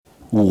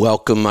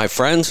Welcome, my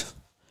friends.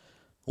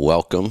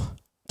 Welcome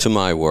to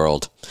my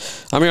world.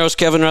 I'm your host,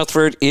 Kevin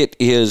Rutherford. It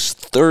is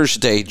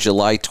Thursday,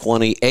 July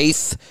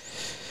 28th.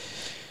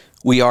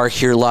 We are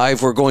here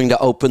live. We're going to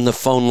open the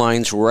phone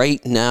lines right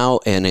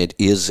now, and it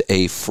is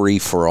a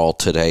free-for-all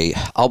today.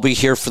 I'll be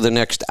here for the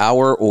next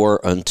hour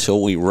or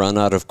until we run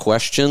out of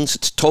questions.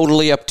 It's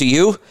totally up to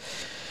you.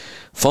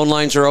 Phone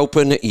lines are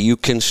open. You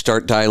can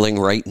start dialing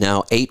right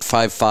now,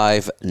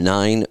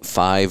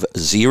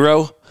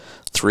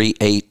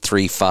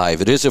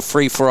 855-950-3835. It is a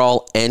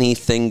free-for-all.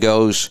 Anything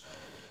goes.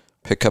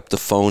 Pick up the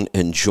phone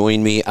and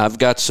join me. I've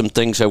got some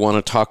things I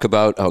want to talk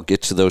about. I'll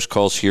get to those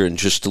calls here in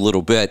just a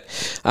little bit.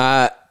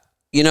 Right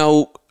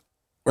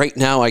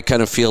now I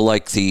kind of feel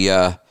like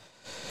the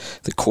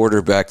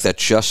quarterback that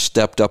just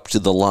stepped up to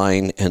the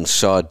line and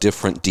saw a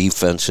different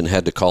defense and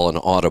had to call an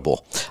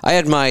audible. I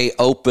had my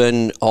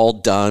open all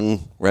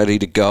done, ready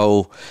to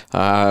go.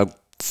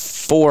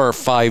 4 or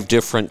 5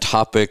 different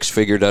topics.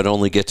 Figured I'd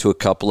only get to a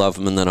couple of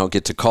them and then I'll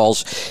get to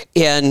calls.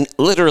 And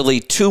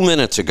literally 2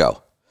 minutes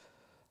ago,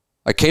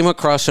 I came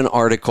across an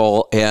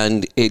article,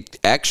 and it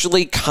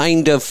actually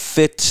kind of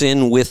fits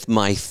in with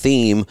my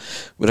theme,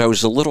 but I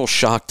was a little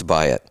shocked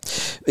by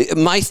it.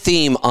 My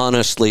theme,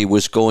 honestly,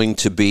 was going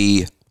to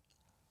be,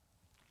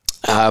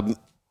 when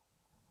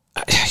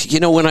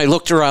I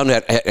looked around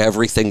at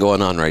everything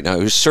going on right now,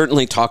 it was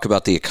certainly talk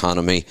about the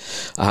economy,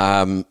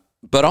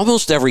 but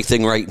almost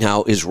everything right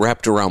now is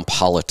wrapped around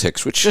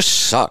politics, which just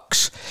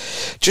sucks.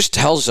 Just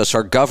tells us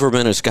our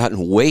government has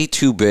gotten way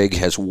too big,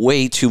 has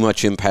way too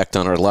much impact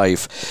on our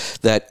life,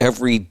 that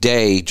every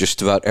day,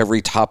 just about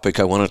every topic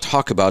I want to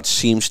talk about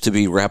seems to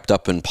be wrapped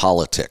up in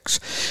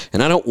politics.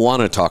 And I don't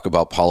want to talk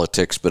about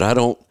politics, but I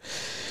don't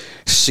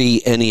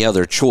see any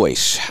other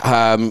choice.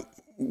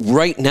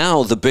 Right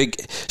now,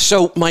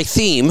 so my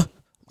theme,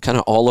 kind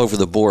of all over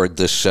the board,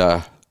 this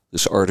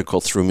article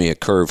threw me a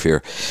curve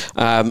here.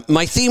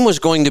 My theme was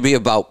going to be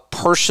about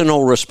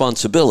personal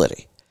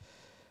responsibility.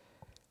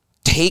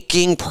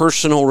 Taking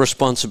personal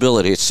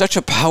responsibility. It's such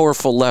a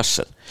powerful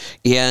lesson.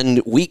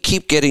 And we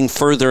keep getting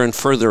further and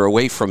further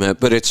away from it.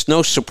 But it's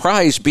no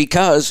surprise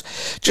because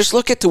just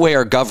look at the way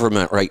our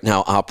government right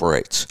now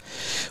operates.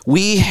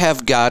 We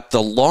have got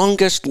the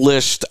longest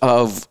list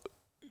of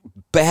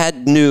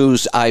bad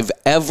news I've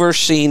ever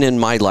seen in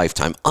my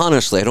lifetime.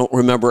 Honestly, I don't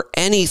remember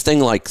anything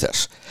like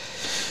this.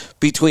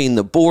 Between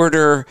the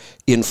border,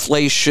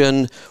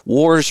 inflation,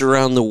 wars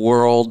around the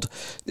world,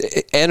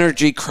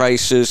 energy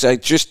crisis,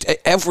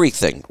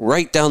 everything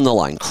right down the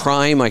line,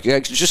 crime, I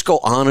just go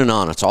on and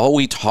on. It's all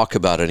we talk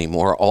about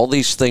anymore, all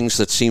these things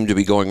that seem to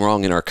be going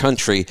wrong in our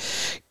country.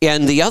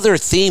 And the other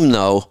theme,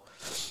 though,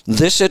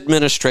 this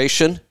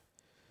administration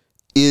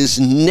is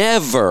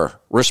never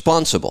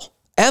responsible,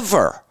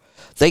 ever.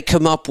 They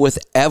come up with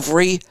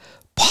every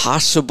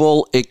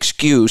possible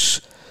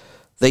excuse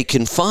they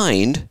can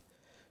find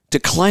to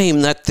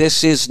claim that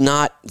this is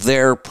not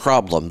their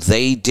problem.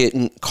 They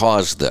didn't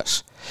cause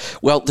this.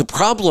 Well, the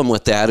problem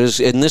with that is,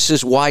 and this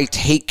is why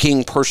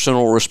taking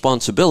personal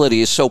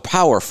responsibility is so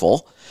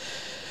powerful,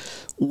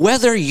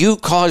 whether you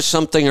cause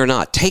something or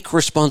not, take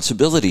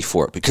responsibility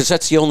for it, because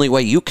that's the only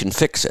way you can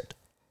fix it.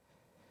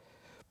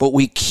 But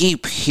we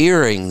keep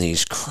hearing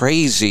these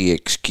crazy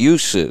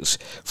excuses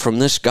from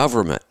this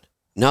government.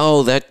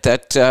 No,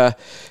 that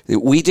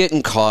we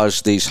didn't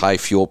cause these high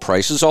fuel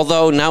prices,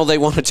 although now they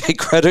want to take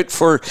credit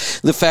for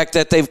the fact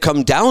that they've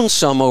come down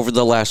some over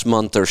the last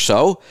month or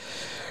so.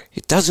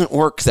 It doesn't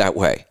work that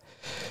way.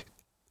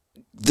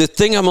 The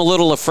thing I'm a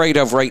little afraid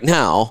of right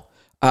now,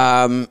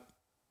 when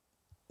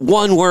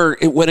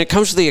it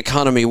comes to the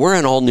economy, we're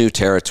in all new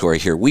territory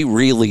here. We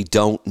really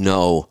don't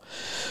know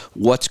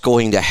what's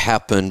going to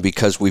happen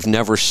because we've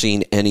never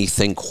seen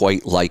anything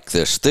quite like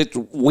this.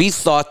 We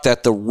thought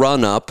that the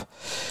run-up,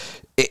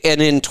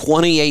 and in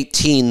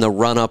 2018, the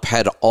run-up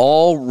had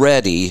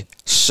already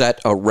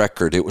set a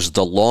record. It was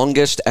the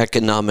longest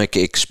economic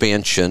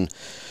expansion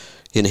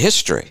in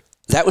history.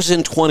 That was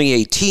in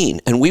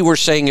 2018, and we were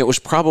saying it was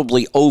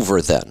probably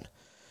over then.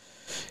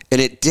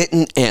 And it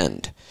didn't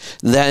end.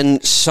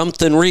 Then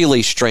something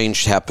really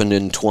strange happened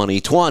in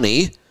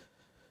 2020.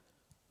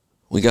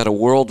 We got a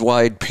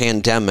worldwide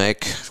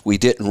pandemic. We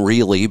didn't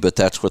really, but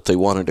that's what they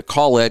wanted to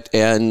call it.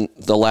 And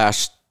the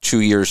last 2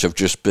 years have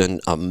just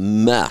been a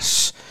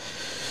mess.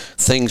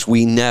 Things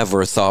we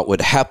never thought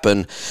would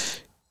happen.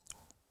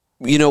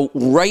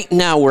 Right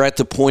now we're at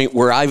the point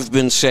where I've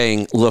been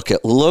saying, look,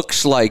 it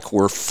looks like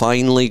we're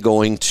finally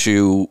going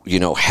to,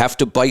 have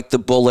to bite the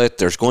bullet.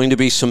 There's going to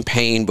be some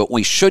pain, but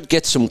we should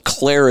get some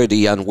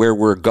clarity on where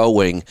we're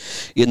going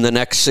in the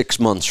next 6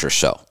 months or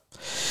so.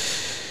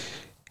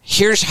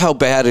 Here's how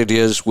bad it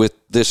is with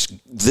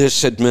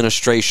this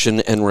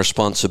administration and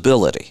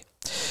responsibility.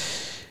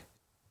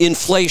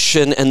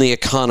 Inflation and the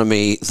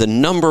economy, the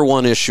number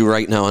one issue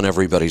right now on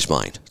everybody's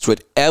mind. It's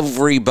what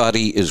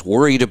everybody is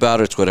worried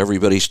about. It's what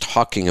everybody's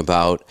talking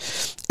about.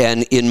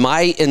 And in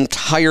my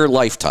entire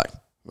lifetime,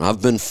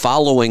 I've been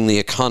following the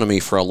economy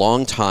for a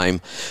long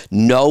time.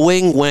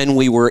 Knowing when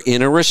we were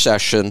in a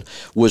recession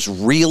was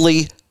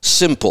really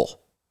simple.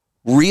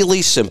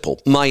 Really simple.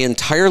 My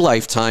entire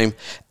lifetime,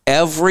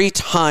 every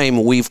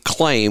time we've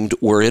claimed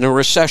we're in a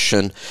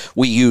recession,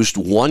 we used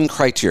one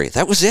criteria.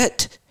 That was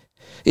it.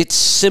 It's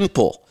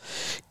simple.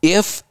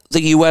 If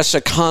the U.S.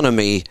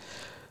 economy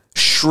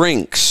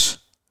shrinks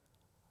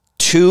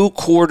 2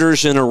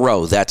 quarters in a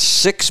row, that's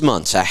 6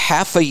 months, a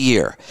half a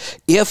year.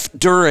 If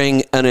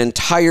during an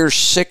entire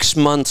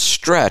 6-month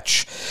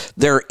stretch,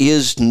 there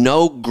is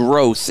no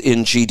growth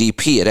in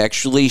GDP, it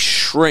actually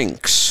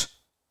shrinks.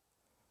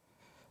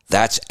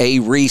 That's a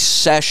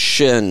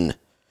recession.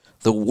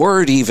 The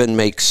word even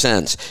makes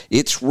sense.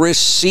 It's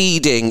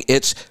receding.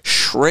 It's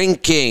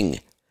shrinking.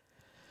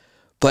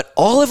 But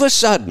all of a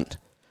sudden,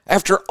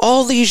 after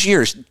all these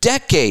years,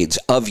 decades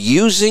of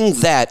using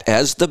that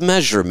as the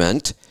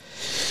measurement,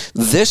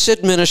 this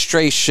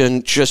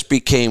administration just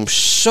became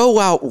so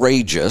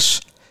outrageous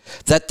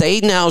that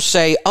they now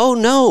say, oh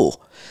no,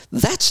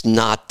 that's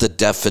not the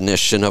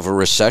definition of a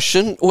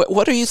recession.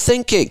 What are you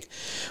thinking?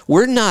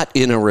 We're not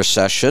in a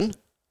recession.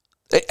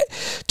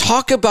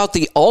 Talk about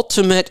the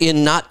ultimate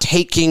in not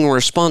taking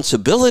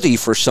responsibility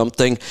for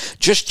something.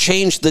 Just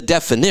change the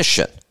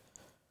definition.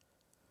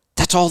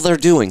 That's all they're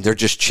doing. They're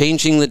just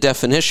changing the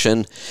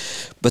definition,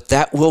 but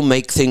that will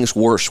make things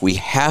worse. We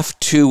have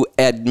to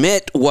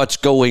admit what's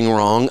going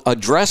wrong,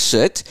 address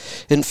it,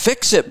 and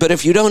fix it. But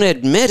if you don't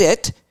admit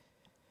it,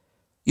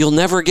 you'll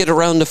never get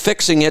around to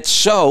fixing it.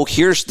 So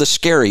here's the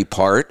scary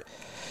part.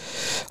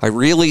 I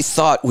really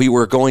thought we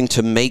were going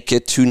to make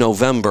it to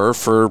November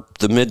for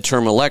the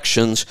midterm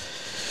elections.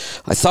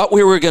 I thought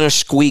we were going to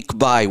squeak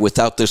by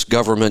without this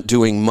government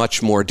doing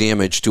much more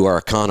damage to our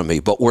economy,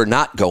 but we're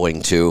not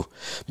going to,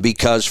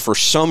 because for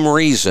some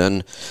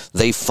reason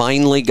they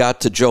finally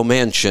got to Joe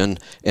Manchin,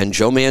 and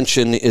Joe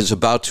Manchin is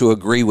about to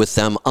agree with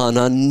them on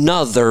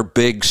another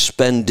big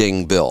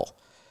spending bill.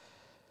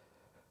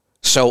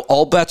 So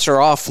all bets are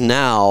off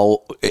now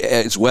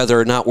as whether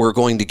or not we're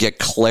going to get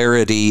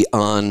clarity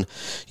on,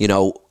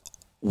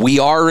 we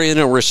are in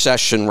a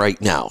recession right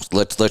now.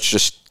 Let's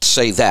just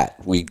say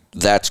that.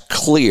 That's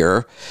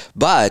clear.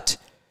 But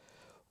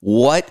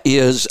what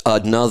is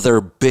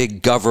another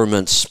big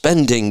government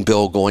spending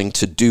bill going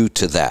to do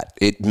to that?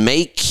 It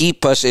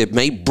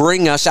may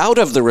bring us out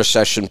of the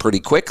recession pretty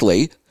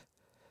quickly,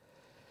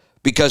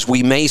 because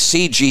we may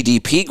see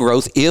GDP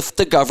growth if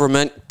the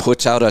government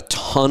puts out a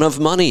ton of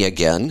money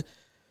again,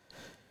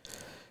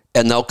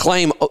 and they'll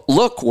claim,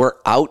 look, we're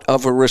out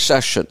of a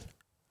recession.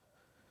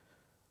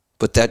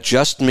 But that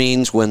just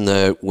means when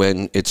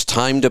it's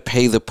time to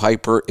pay the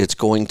piper, it's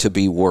going to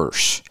be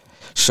worse.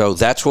 So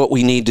that's what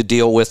we need to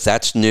deal with.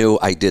 That's new.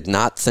 I did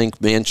not think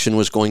Manchin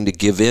was going to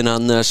give in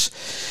on this.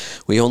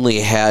 We only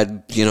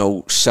had,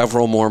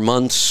 several more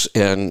months,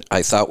 and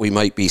I thought we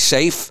might be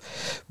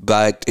safe,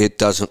 but it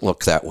doesn't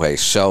look that way.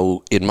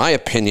 So in my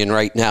opinion,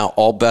 right now,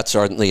 all bets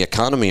on the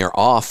economy are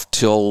off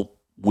till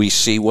we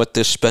see what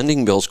this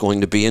spending bill is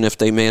going to be and if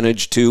they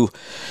manage to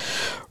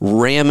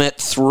ram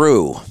it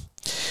through.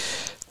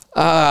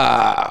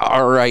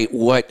 All right.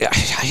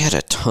 I had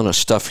a ton of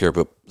stuff here,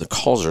 but the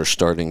calls are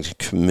starting to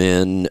come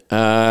in.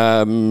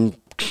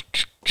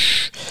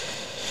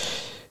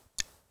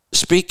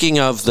 Speaking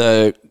of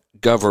the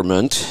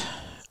government,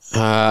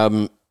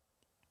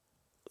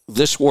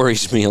 this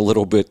worries me a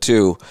little bit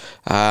too.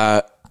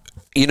 I've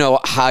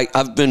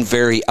been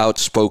very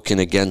outspoken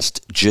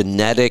against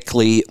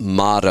genetically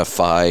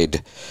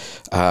modified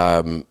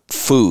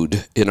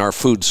food in our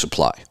food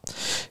supply.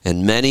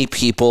 And many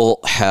people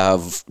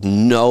have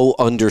no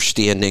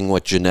understanding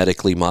what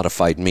genetically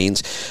modified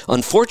means.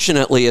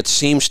 Unfortunately, it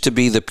seems to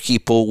be the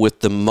people with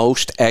the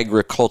most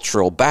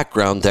agricultural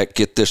background that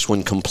get this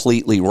one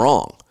completely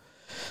wrong.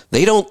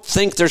 They don't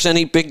think there's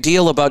any big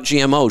deal about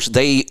GMOs.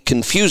 They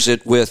confuse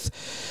it with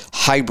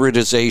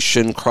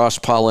hybridization,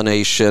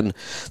 cross-pollination,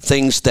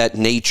 things that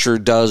nature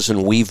does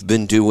and we've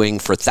been doing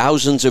for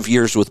thousands of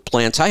years with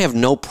plants. I have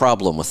no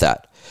problem with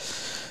that.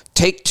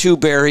 Take 2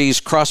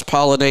 berries,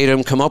 cross-pollinate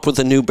them, come up with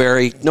a new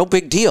berry. No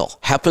big deal.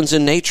 Happens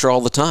in nature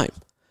all the time.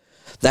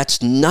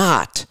 That's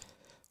not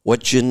what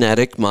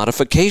genetic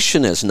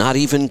modification is, not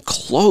even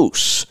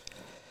close.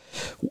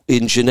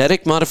 In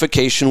genetic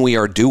modification, we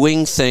are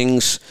doing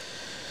things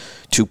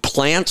to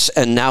plants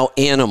and now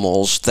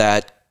animals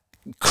that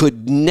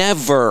could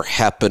never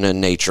happen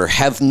in nature,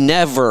 have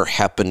never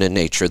happened in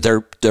nature.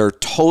 They're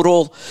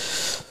total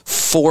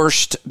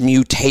forced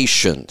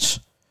mutations.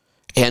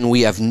 And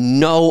we have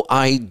no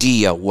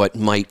idea what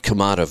might come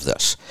out of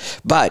this.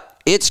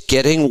 But it's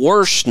getting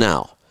worse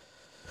now.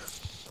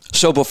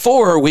 So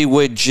before, we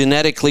would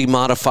genetically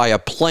modify a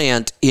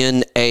plant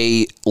in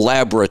a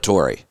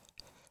laboratory.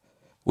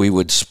 We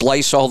would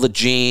splice all the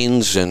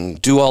genes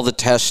and do all the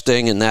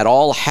testing, and that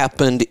all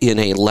happened in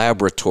a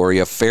laboratory,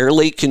 a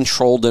fairly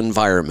controlled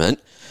environment,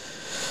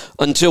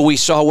 until we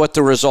saw what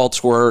the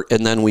results were,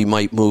 and then we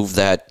might move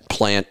that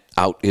plant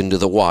out into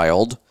the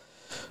wild.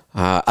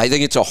 I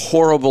think it's a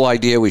horrible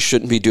idea. We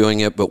shouldn't be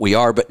doing it, but we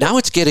are. But now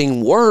it's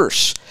getting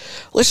worse.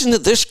 Listen to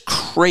this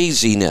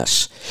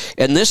craziness.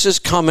 And this is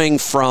coming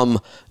from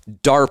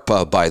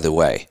DARPA, by the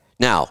way.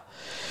 Now,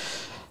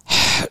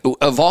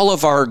 of all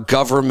of our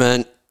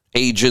government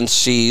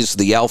agencies,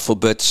 the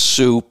alphabet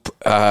soup.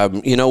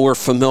 We're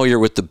familiar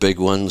with the big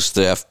ones,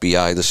 the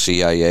FBI, the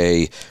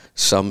CIA.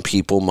 Some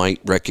people might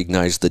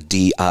recognize the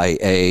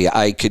DIA.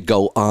 I could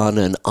go on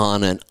and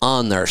on and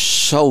on. There are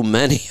so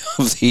many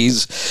of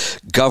these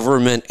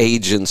government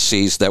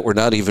agencies that we're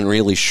not even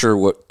really sure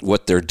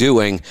what they're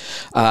doing.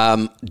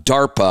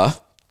 DARPA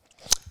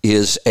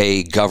is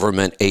a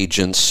government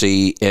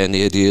agency, and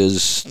it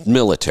is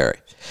military.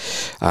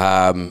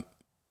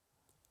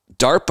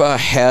 DARPA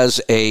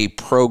has a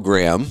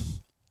program.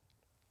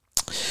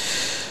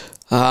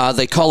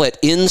 They call it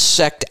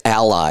Insect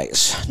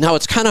Allies. Now,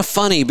 it's kind of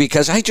funny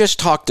because I just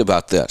talked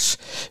about this.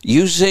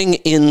 Using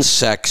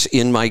insects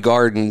in my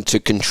garden to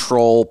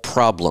control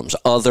problems,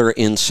 other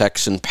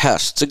insects and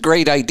pests. A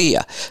great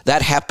idea.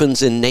 That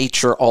happens in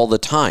nature all the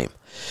time.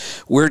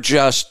 We're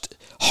just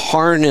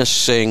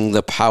harnessing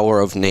the power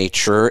of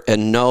nature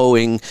and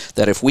knowing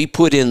that if we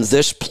put in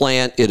this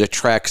plant, it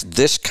attracts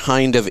this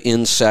kind of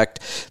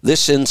insect.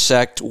 This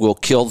insect will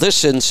kill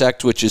this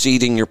insect, which is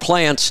eating your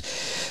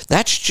plants.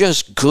 That's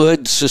just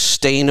good,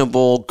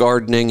 sustainable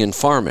gardening and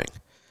farming.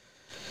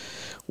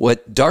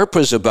 What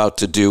DARPA's about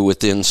to do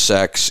with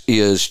insects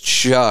is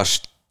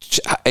just,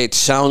 it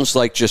sounds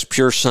like just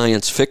pure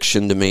science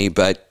fiction to me,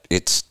 but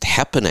it's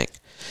happening.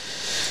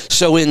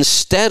 So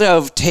instead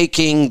of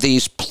taking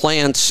these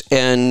plants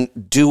and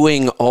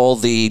doing all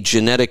the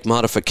genetic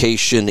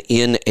modification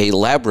in a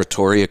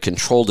laboratory, a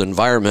controlled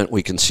environment,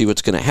 we can see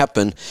what's going to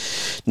happen.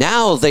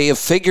 Now they have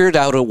figured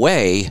out a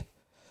way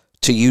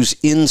to use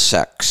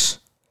insects.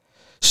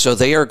 So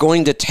they are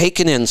going to take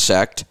an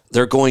insect,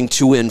 they're going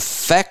to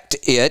infect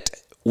it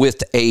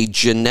with a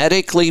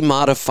genetically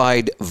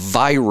modified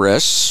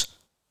virus.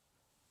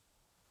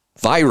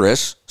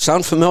 Virus,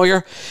 sound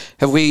familiar?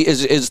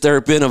 Is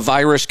there been a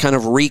virus kind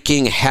of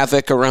wreaking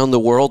havoc around the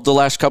world the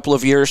last couple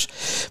of years?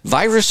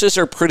 Viruses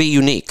are pretty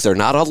unique. They're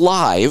not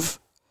alive,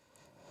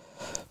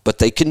 but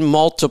they can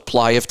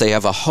multiply if they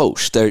have a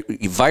host.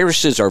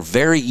 Viruses are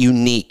very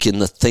unique in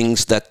the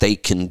things that they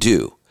can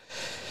do.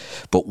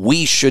 But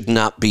we should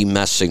not be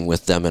messing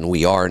with them, and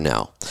we are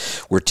now.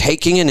 We're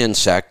taking an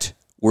insect,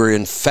 we're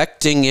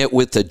infecting it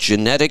with a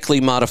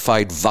genetically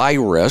modified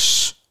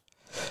virus.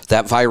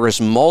 That virus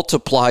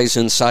multiplies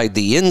inside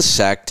the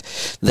insect.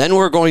 Then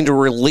we're going to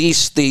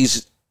release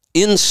these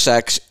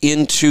insects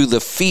into the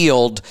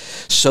field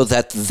so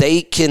that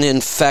they can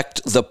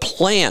infect the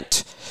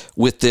plant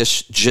with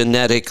this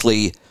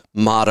genetically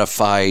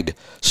modified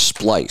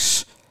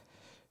splice.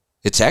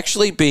 It's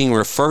actually being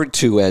referred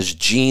to as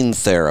gene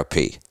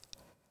therapy.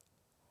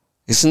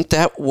 Isn't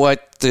that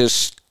what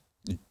this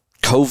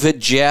COVID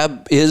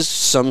jab is?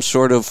 Some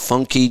sort of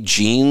funky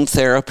gene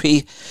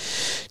therapy?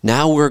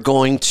 Now we're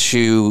going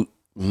to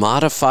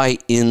modify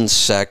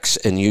insects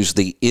and use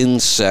the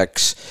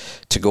insects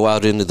to go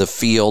out into the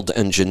field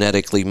and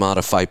genetically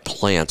modify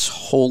plants.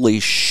 Holy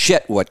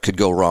shit, what could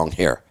go wrong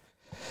here?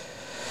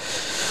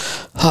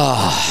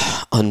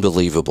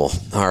 Unbelievable.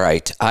 All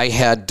right. I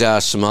had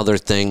some other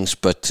things,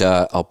 but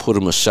I'll put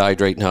them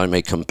aside right now. I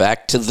may come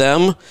back to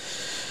them.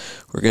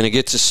 We're going to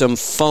get to some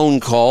phone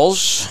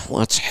calls.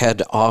 Let's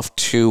head off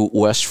to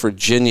West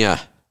Virginia.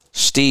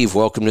 Steve,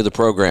 welcome to the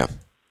program.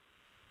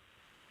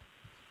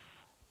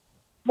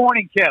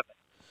 Morning, Kevin.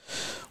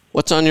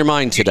 What's on your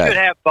mind today? You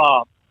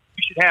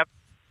should have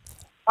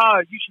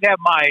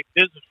my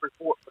business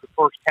report for the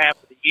first half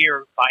of the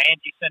year.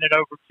 Angie sent it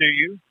over to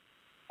you,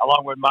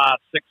 along with my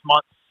 6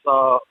 months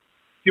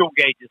fuel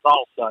gauges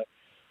also.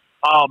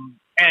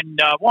 And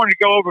wanted to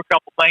go over a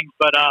couple things,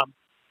 but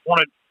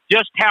wanted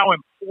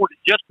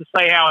just to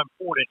say how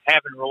important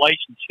having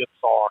relationships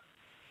are.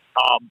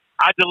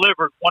 I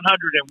delivered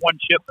 101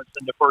 shipments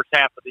in the first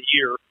half of the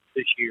year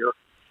this year,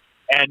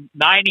 and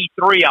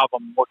 93 of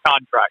them were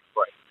contract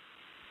freight.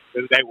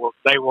 They were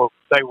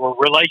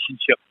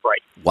relationship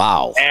freight.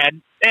 Wow.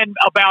 And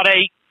about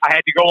 8 I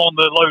had to go on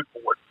the load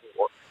board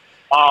for.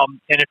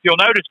 And if you'll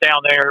notice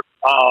down there,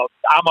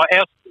 I'm an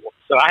escort,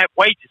 so I have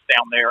wages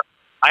down there.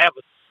 I have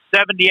a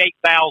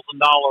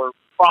 $78,000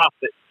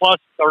 profit plus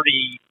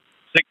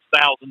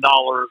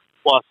 $36,000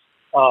 plus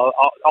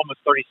almost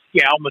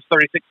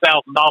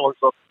 $36,000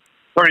 of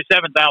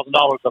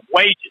 $37,000 of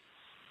wages.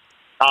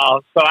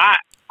 So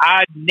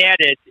I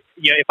netted.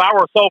 If I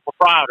were a sole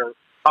proprietor,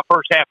 my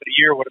first half of the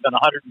year would have been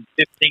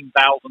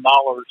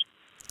 $115,000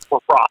 for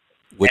profit,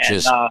 which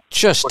is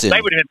just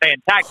they would have been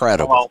paying taxes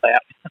on all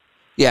that.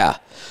 Yeah,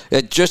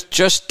 and that's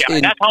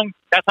home.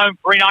 That's home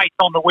 3 nights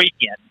on the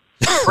weekend.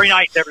 3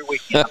 nights every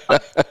weekend.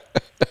 Let's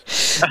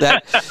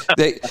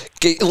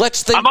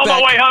think. I'm on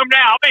my way home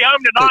now. I'll be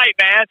home tonight,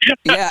 man.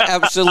 Yeah,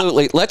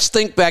 absolutely. Let's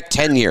think back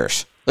 10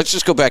 years. Let's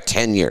just go back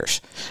 10 years.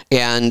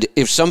 And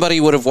if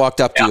somebody would have walked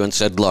up to you and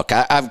said, look,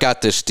 I've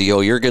got this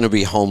deal. You're going to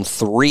be home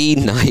 3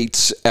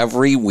 nights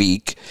every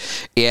week,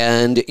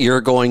 and you're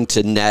going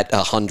to net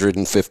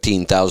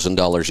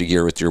 $115,000 a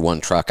year with your one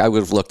truck. I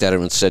would have looked at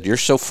him and said, you're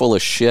so full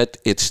of shit,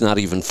 it's not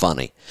even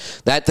funny.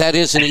 That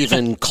isn't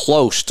even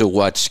close to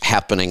what's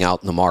happening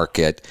out in the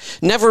market.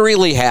 Never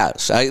really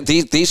has.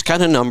 These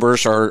kind of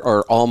numbers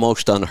are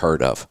almost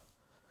unheard of.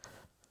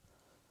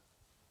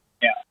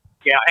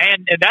 Yeah,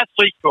 and that's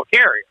leased to a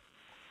carrier.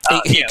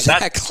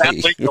 Exactly.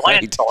 That's leased to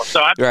Landstar.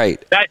 So right.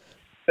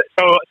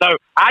 So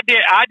I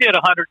did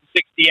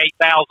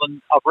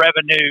 168,000 of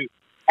revenue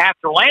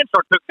after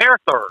Landstar took their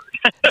third.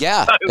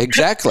 Yeah,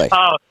 exactly.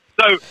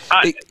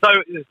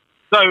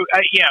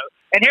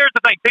 And here's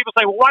the thing: people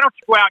say, "Well, why don't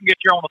you go out and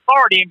get your own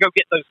authority and go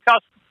get those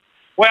customers?"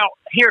 Well,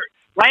 here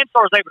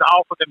Landstar is able to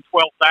offer them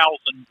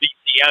 12,000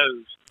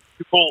 BCOs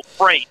to pull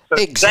freight, so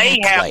exactly.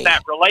 they have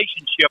that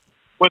relationship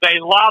with a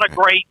lot of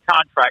great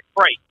contract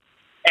freight,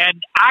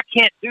 and I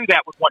can't do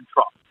that with one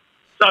truck.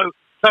 So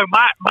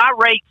my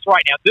rates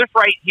right now, this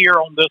rate here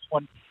on this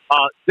one,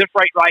 this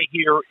rate right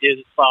here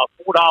is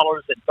 $4.32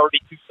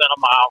 a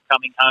mile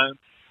coming home.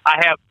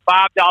 I have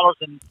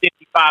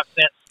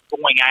 $5.55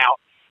 going out.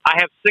 I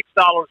have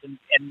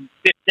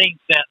 $6.15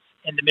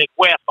 in the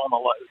Midwest on the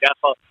load. That's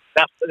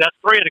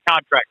three of the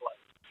contract loads.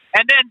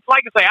 And then,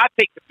 like I say, I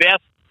pick the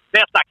best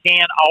I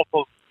can off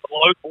of the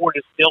load board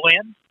is still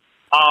in,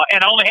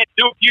 and I only had to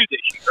do a few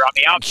this year. I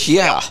mean, I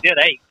did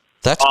 8.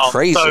 That's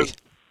crazy. So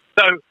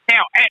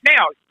now, I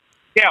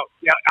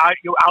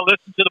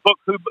listen to the book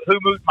Who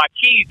Moved My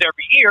Cheese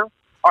every year.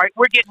 All right,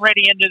 we're getting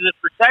ready into this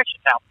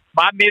recession now.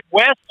 My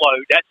Midwest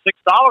load, that's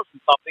 $6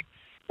 and something.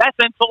 That's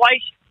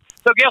insulation.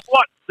 So guess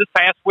what? This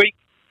past week,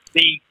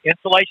 the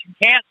insulation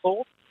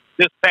canceled.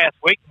 This past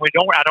week, I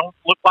don't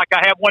look like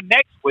I have one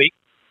next week.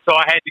 So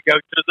I had to go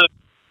to the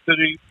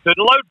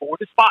load board,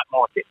 the spot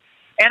market,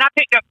 and I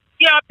picked up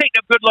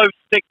good loads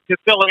to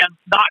fill in.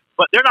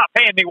 But they're not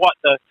paying me what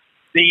they're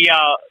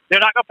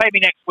not going to pay me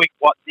next week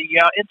what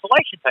the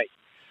insulation pays.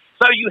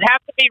 So you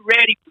have to be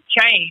ready for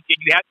change,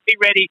 and you have to be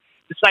ready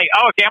to say,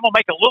 "Oh, okay, I'm going to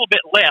make a little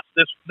bit less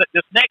this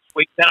next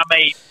week than I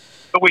made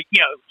 2 weeks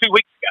ago."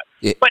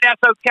 Yeah. But that's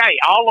okay.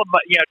 All of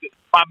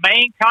my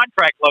main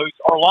contract loads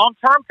are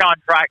long-term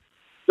contracts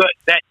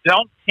that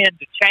don't tend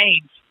to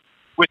change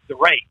with the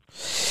rate.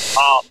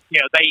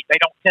 They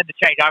don't tend to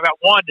change. I've got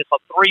one that's a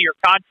 3-year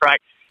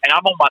contract, and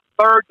I'm on my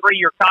third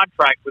 3-year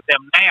contract with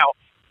them now.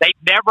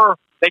 They've never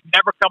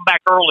come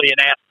back early and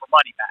asked for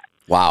money back.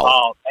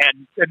 Wow.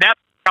 And that's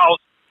because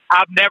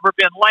I've never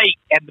been late,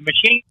 and the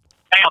machine's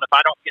down if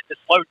I don't get this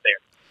load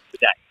there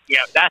today.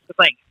 That's the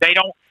thing. They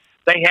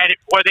had it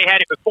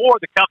before.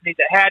 The company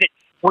that had it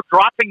were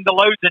dropping the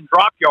loads in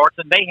drop yards,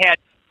 and they had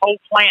whole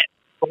plants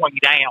going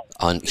down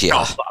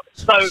because of it.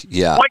 So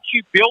once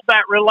you build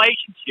that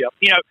relationship,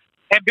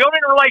 and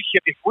building a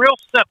relationship is real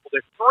simple.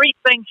 There's 3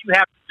 things you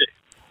have to do.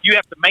 You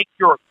have to make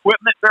your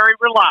equipment very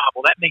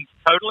reliable. That means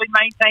totally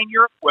maintain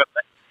your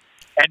equipment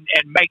and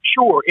make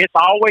sure it's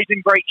always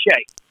in great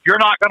shape. You're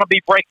not going to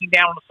be breaking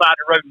down on the side of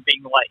the road and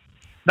being late.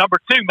 Number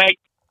 2, make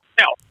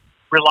yourself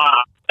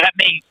reliable. That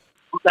means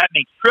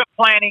trip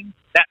planning.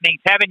 That means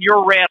having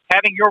your rest,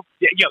 having your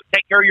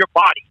take care of your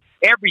body,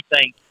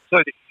 everything, so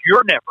that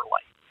you're never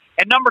late.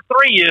 And number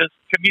 3 is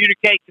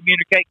communicate.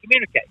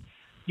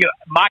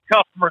 My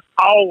customers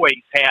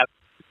always have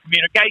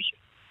communication.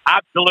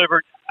 I've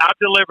delivered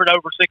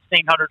over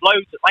 1,600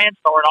 loads at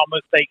Landstar in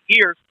almost 8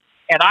 years,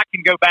 and I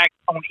can go back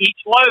on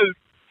each load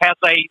has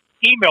a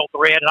email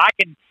thread, and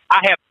I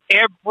have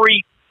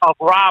every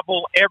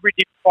arrival, every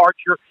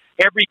departure,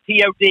 every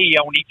POD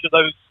on each of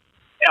those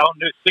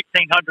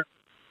 1,600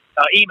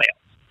 emails.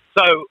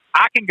 So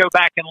I can go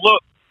back and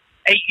look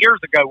 8 years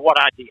ago what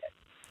I did.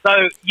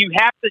 So you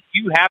have to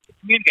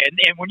communicate,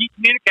 and when you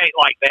communicate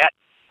like that,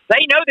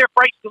 they know their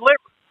freight's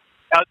delivered.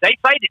 They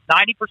say that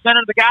 90%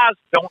 of the guys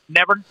don't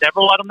never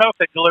let them know if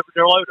they delivered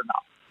their load or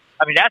not.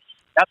 I mean, that's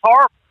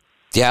horrible.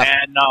 Yeah.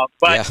 And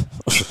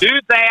you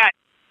do that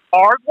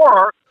hard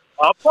work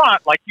up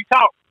front, like you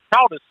taught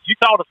us. You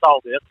taught us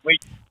all this.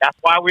 That's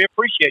why we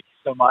appreciate you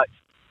so much.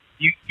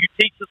 You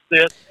teach us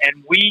this,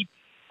 and we're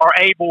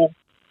able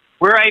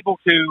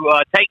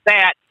to take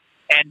that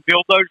and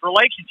build those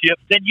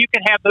relationships. Then you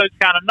can have those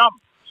kind of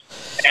numbers.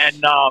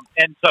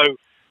 And so,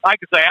 like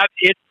I say,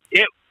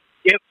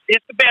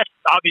 it's the best,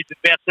 obviously,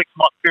 the best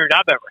 6-month period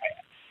I've ever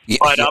had. Yeah.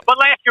 But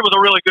last year was a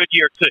really good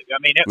year too. I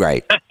mean,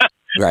 right.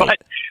 But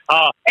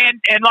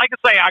and like I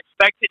say, I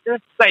expect it to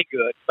stay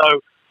good.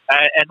 So,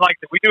 and like I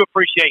said, we do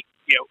appreciate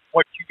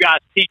what you guys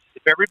teach.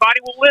 If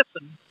everybody will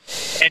listen,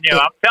 and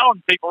I'm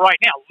telling people right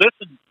now,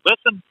 listen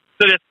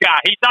to this guy.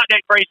 He's not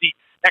that crazy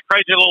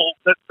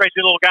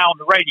little guy on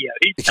the radio.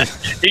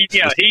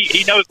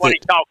 He knows what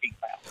he's talking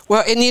about.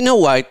 Well, and you know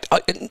what?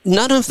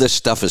 None of this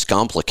stuff is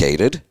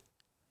complicated.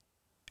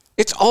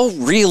 It's all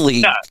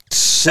really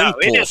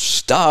simple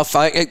stuff.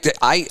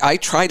 I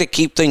try to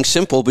keep things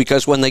simple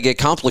because when they get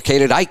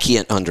complicated, I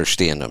can't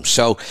understand them.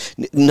 So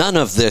none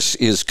of this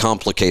is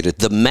complicated.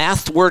 The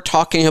math we're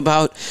talking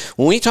about,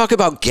 when we talk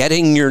about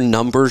getting your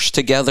numbers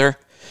together,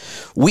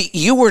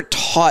 you were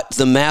taught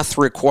the math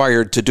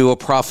required to do a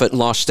profit and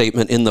loss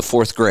statement in the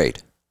 4th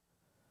grade.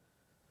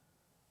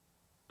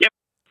 Yep,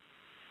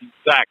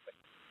 exactly.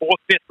 4th,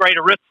 5th grade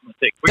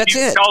arithmetic. That's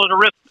it. Call it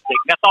arithmetic.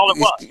 That's all it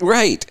was.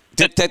 Right.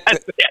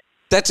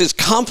 That's as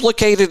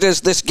complicated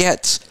as this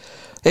gets.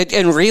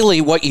 And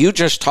really what you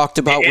just talked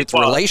about with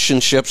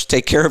relationships,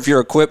 take care of your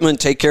equipment,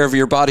 take care of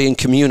your body, and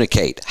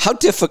communicate. How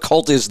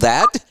difficult is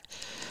that?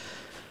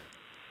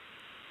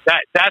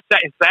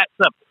 It's that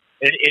simple.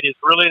 It is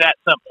really that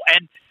simple.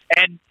 And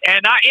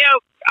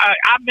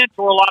I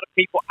mentor a lot of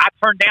people. I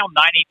turn down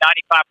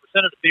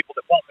 95% of the people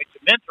that want me to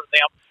mentor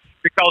them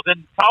because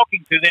in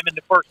talking to them in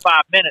the first 5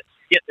 minutes,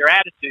 you get their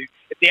attitude.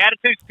 If the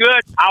attitude's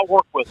good, I'll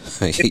work with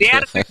them. If the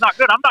attitude's not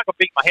good, I'm not going to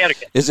beat my head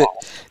against the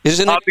wall.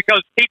 Isn't it?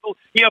 Because people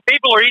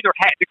are either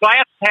the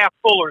glass is half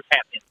full or it's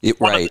half empty.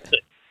 Right.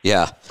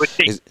 Yeah. With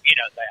people,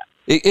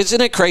 that.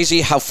 Isn't it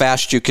crazy how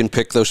fast you can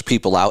pick those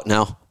people out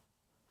now?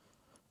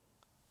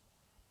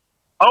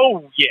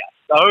 Oh yes.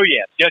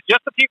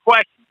 Just a few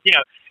questions.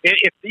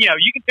 If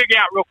you can figure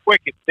out real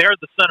quick if they're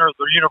the center of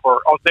their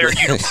universe or their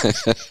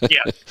universe.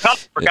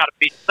 Customer got to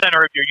be the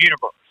center of your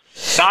universe,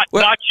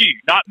 not you,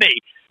 not me.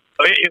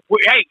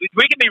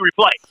 We can be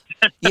replaced.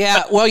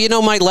 Yeah,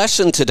 well, my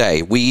lesson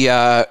today, we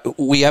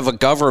have a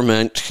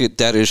government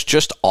that is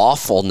just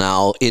awful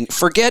now.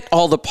 Forget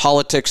all the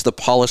politics, the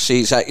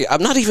policies.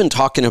 I'm not even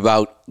talking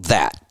about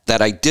that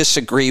I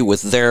disagree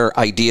with their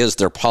ideas,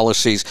 their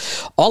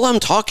policies. All I'm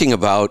talking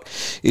about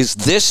is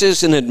this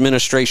is an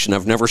administration,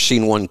 I've never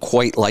seen one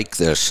quite like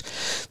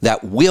this,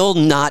 that will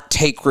not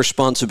take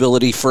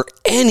responsibility for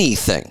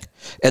anything.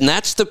 And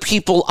that's the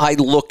people I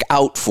look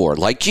out for.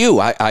 Like you,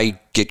 I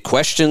get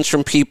questions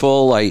from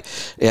people, I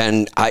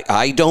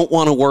don't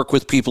want to work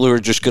with people who are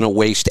just going to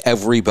waste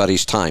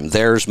everybody's time.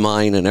 Theirs,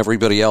 mine, and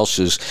everybody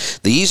else's.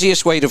 The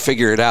easiest way to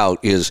figure it out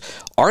is,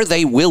 are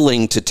they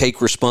willing to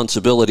take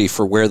responsibility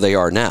for where they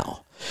are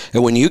now?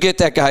 And when you get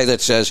that guy that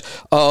says,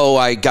 oh,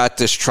 I got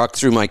this truck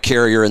through my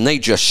carrier and they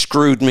just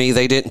screwed me,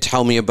 they didn't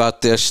tell me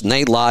about this, and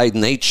they lied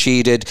and they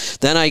cheated,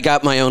 then I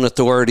got my own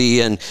authority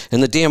and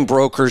the damn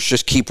brokers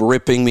just keep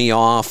ripping me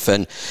off,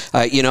 and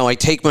I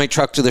take my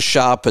truck to the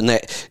shop, and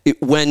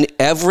when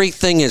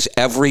everything is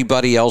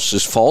everybody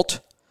else's fault,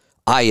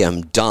 I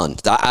am done.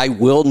 I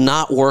will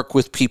not work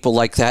with people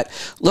like that.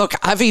 Look,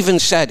 I've even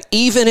said,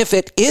 even if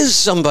it is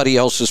somebody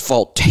else's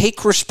fault,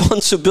 take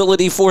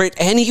responsibility for it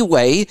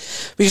anyway,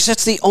 because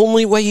that's the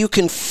only way you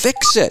can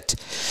fix it.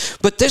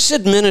 But this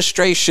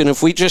administration,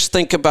 if we just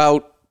think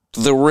about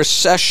the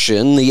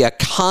recession, the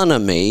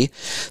economy,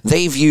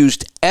 they've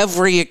used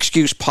every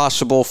excuse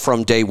possible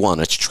from day one.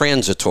 It's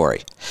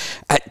transitory.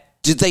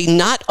 Did they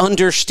not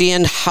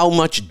understand how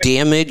much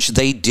damage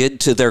they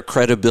did to their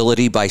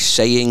credibility by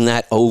saying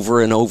that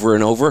over and over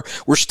and over?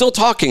 We're still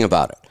talking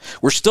about it.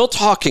 We're still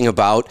talking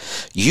about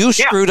you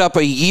screwed up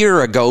a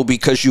year ago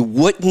because you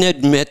wouldn't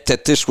admit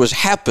that this was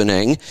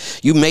happening.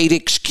 You made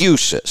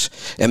excuses,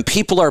 and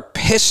people are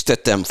pissed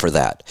at them for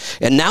that.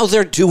 And now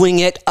they're doing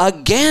it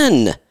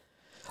again.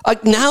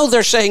 Now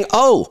they're saying,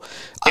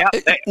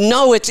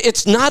 no,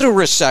 it's not a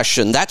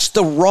recession. That's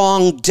the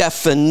wrong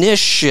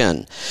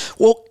definition.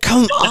 Well,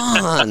 come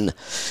on.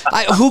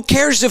 Who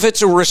cares if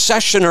it's a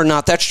recession or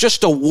not? That's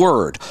just a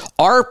word.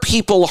 Are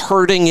people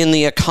hurting in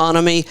the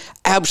economy?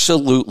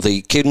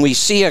 Absolutely. Can we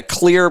see a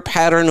clear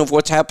pattern of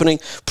what's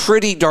happening?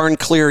 Pretty darn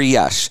clear,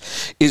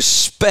 yes. Is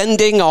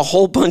spending a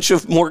whole bunch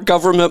of more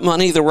government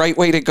money the right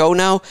way to go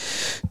now?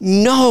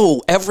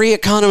 No. Every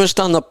economist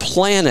on the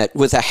planet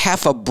with a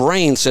half a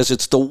brain says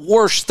it's the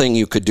worst thing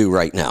you could do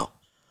right now.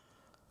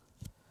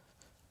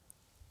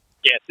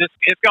 Yes,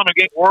 it's going to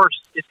get worse.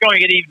 It's going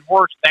to get even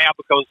worse now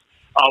because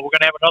we're going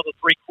to have another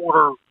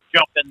 3/4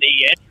 jump in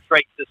the interest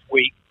rates this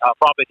week,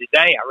 probably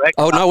today, I reckon.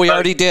 Oh, no, we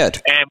already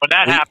did. And when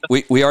that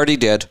happens... We already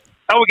did.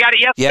 Oh, we got it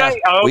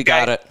yesterday? Yeah, okay. We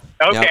got it.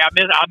 Okay, yep.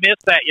 I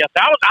missed that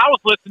yesterday. I was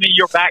listening to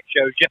your back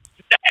shows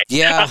yesterday.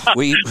 Yeah. So I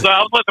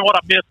was listening to what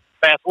I missed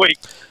past week.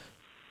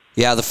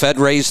 Yeah, the Fed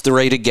raised the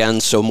rate again,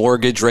 so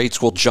mortgage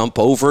rates will jump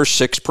over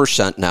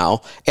 6%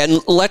 now. And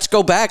let's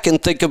go back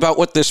and think about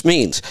what this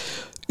means.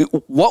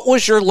 What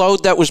was your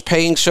load that was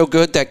paying so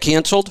good that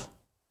canceled?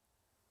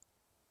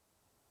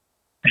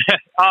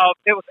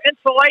 It was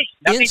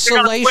insulation.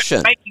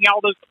 Insulation. Making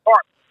all those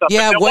apartment stuff.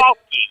 Yeah.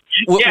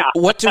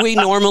 What do we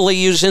normally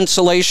use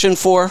insulation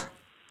for?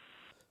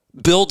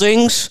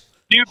 Buildings.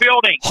 New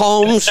buildings.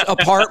 Homes,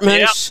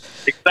 apartments.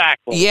 Yep,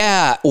 exactly.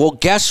 Yeah. Well,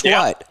 guess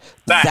what?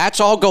 That's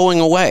all going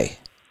away.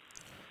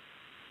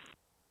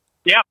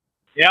 Yep.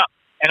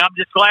 And I'm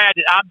just glad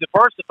that I'm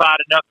diversified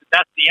enough that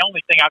that's the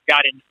only thing I've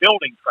got in the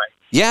building trade.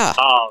 Yeah.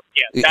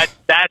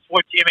 That's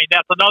what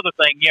that's another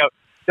thing.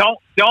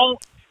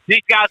 Don't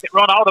these guys that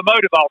run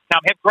automotive all the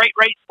time have great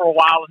rates for a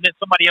while, and then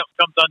somebody else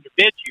comes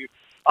underbid you.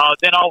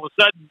 Then all of a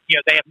sudden,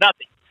 they have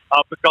nothing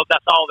because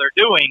that's all they're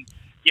doing.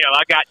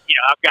 I've got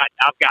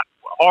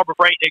Harbor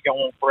Freight. They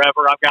go on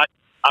forever.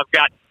 I've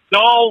got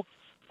dull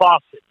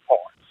faucet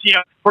parts.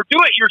 For do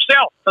it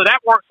yourself. So that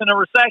works in a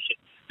recession.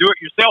 Do it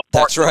yourself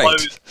parts. That's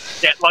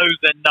right. At Lowe's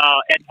and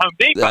Home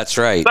Depot. That's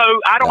right. So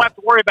I don't have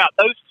to worry about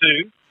those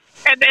two.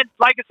 And then,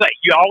 like I say,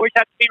 you always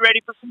have to be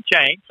ready for some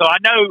change. So I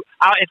know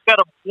instead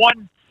of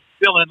one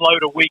fill-in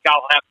load a week,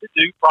 I'll have to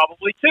do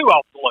probably two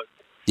off the load.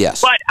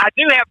 Yes. But I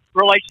do have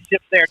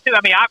relationships there too.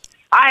 I mean,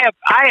 I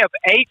have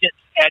agents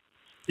at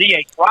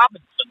D.H.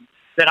 Robinson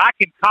that I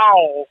can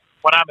call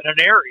when I'm in an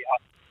area,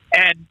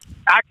 and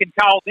I can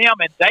call them,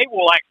 and they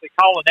will actually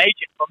call an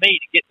agent for me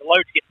to get the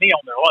load to get me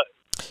on their load.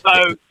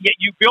 So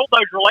you build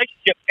those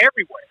relationships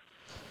everywhere.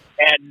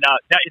 and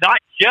not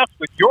just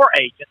with your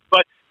agents,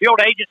 but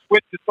field agents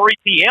with the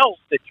 3PLs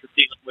that you're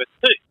dealing with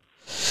too.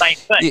 Same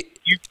thing.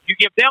 You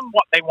give them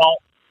what they want.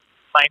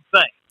 Same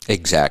thing.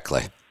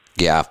 Exactly.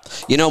 Yeah.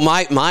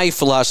 My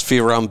philosophy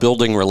around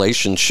building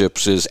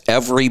relationships is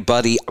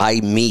everybody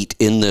I meet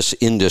in this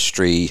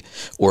industry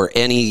or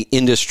any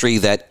industry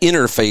that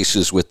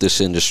interfaces with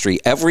this industry,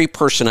 every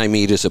person I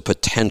meet is a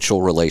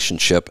potential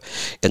relationship.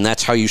 And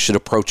that's how you should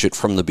approach it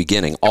from the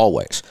beginning,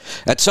 always.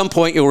 At some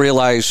point, you'll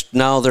realize,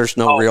 no, there's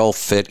no real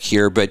fit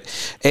here. But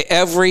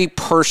every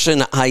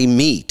person I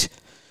meet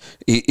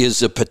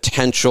is a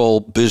potential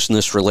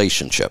business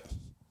relationship.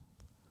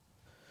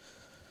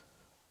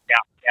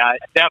 Yeah,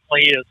 it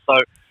definitely is. So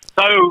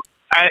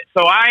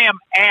I am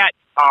at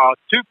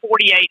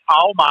 248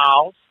 all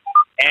miles,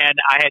 and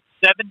I had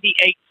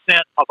 78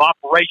 cents of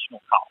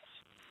operational costs.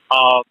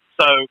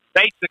 So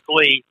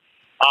basically,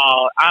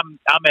 I'm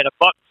at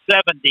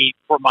 $1.70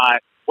 for my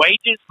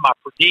wages, my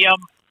per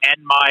diem,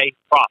 and my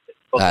profit.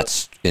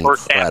 That's incredible.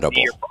 First half of the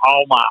year for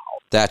all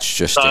miles. That's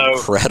just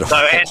incredible.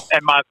 So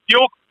and my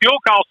fuel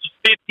cost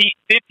is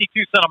 52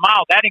 cents a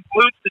mile. That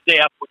includes the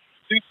DEF, which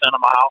is 2 cents a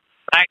mile.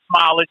 Max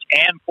mileage,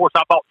 and of course,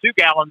 I bought 2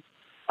 gallons.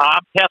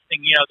 I'm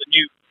testing, the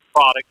new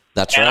product.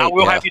 That's and right. I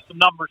will have you some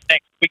numbers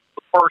next week for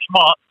the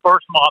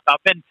first month.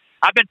 I've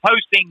been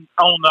posting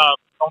on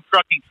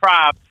Trucking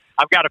Tribe.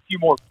 I've got a few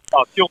more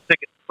fuel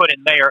tickets to put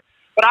in there,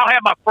 but I'll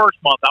have my first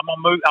month. I'm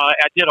gonna move. I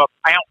did an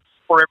ounce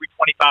for every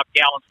 25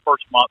 gallons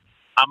first month.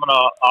 I'm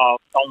gonna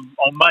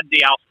on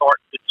Monday I'll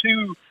start the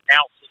 2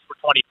 ounces for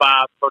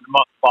 25 for the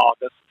month of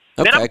August.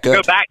 Okay, then I'm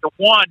gonna go back to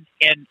 1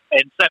 in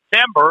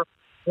September.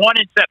 1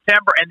 in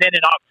September, and then in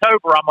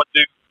October I'm gonna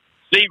do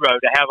 0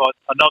 to have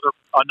another.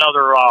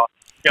 I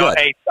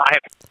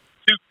have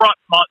 2 front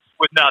months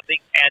with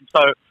nothing, and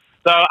so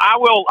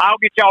I'll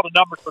get y'all the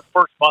numbers for the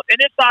first month, and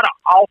it's not an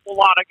awful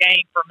lot of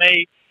gain for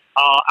me.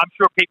 I'm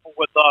sure people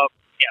with but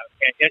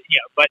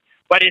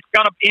it's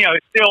gonna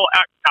it's still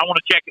I want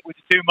to check it with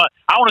the 2 months.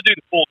 I want to do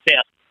the full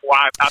test before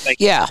I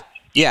make it.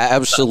 Yeah,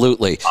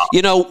 absolutely.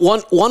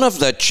 One of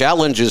the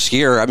challenges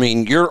here, I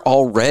mean, you're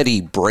already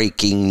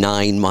breaking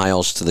 9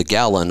 miles to the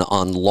gallon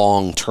on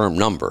long-term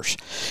numbers.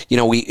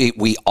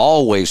 We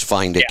always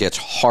find it gets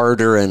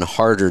harder and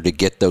harder to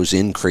get those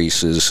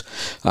increases,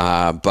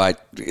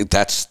 but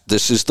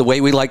this is the way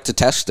we like to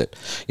test it.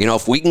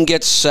 If we can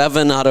get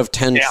 7 out of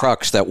 10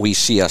 trucks that we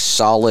see a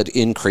solid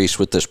increase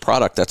with this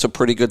product, that's a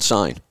pretty good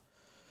sign.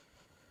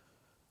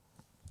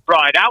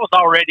 Right, I was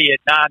already at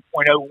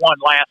 9.01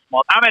 last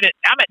month. I'm at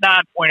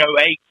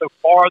 9.08 so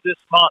far this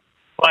month,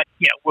 but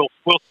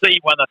we'll see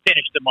when I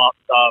finish the month.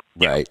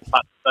 Right,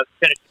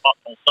 finish the month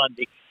on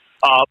Sunday.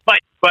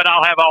 But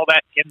I'll have all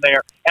that in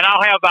there, and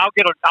I'll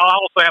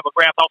also have a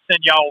graph. I'll send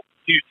y'all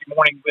Tuesday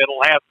morning.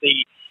 It'll have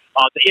the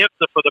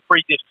IFTA for the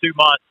previous 2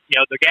 months.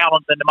 The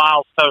gallons and the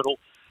miles total,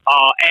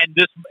 and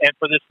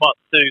for this month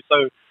too.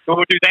 So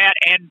we'll do that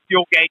and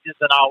fuel gauges,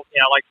 and I'll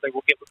like I say,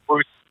 we'll get with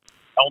Bruce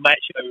on that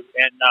show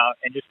and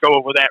just go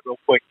over that real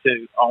quick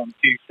too on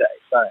Tuesday.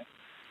 So,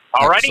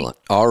 all righty.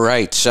 All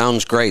right,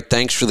 sounds great.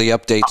 Thanks for the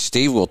update,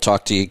 Steve. We'll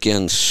talk to you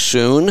again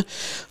soon.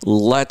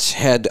 Let's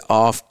head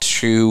off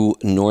to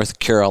North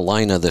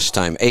Carolina this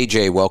time.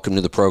 AJ, welcome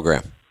to the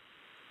program.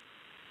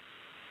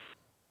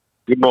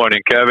 Good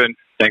morning, Kevin.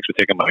 Thanks for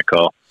taking my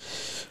call.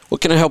 What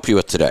can I help you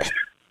with today?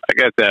 I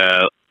got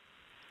let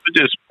me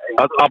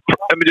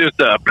just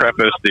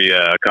preface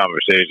the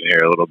conversation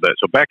here a little bit.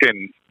 So back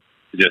in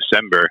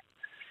December,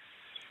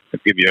 I'll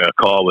give you a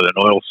call with an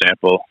oil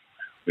sample.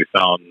 We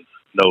found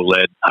no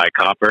lead, high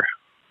copper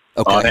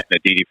on it in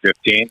the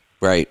DD15.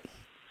 Right.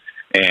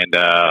 And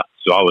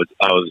so I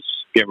was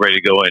getting ready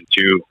to go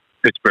into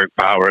Pittsburgh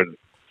Power the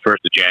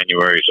 1st of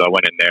January. So I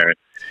went in there and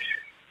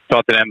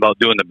talked to them about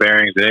doing the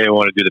bearings. They didn't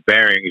want to do the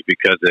bearings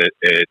because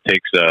it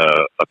takes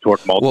a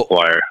torque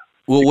multiplier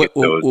to get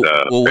those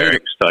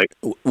bearings tight.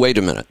 Wait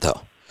a minute,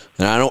 though.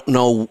 And I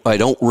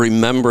don't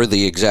remember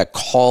the exact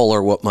call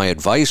or what my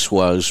advice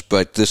was,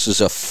 but this is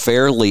a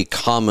fairly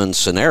common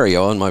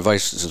scenario, and my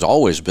advice has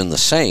always been the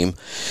same.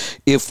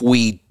 If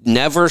we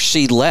never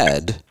see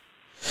lead,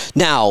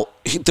 now,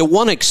 the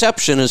one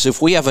exception is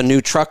if we have a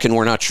new truck and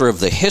we're not sure of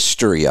the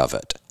history of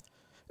it,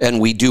 and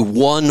we do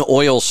one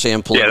oil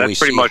sample. Yeah, that's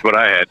pretty much what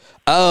I had.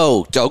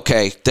 Oh,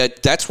 okay.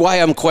 That's why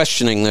I'm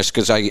questioning this,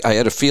 because I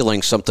had a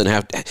feeling something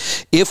happened.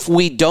 If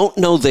we don't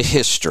know the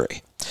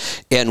history,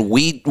 and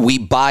we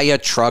buy a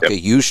truck, a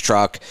used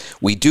truck,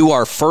 we do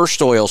our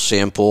first oil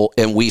sample,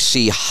 and we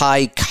see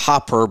high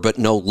copper but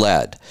no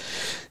lead.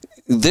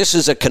 This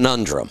is a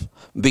conundrum,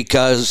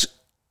 because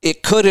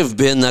it could have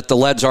been that the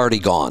lead's already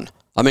gone.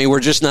 I mean,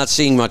 we're just not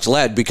seeing much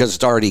lead because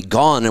it's already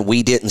gone, and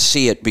we didn't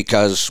see it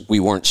because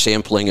we weren't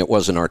sampling. It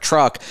wasn't our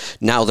truck.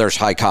 Now there's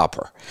high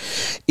copper.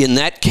 In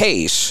that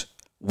case,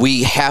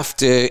 we have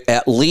to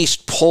at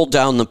least pull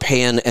down the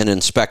pan and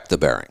inspect the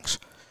bearings.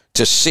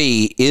 to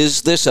see,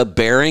 is this a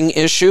bearing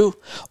issue,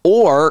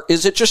 or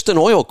is it just an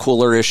oil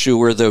cooler issue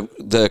where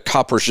the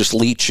copper's just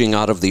leaching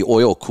out of the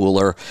oil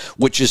cooler,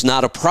 which is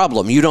not a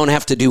problem. You don't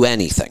have to do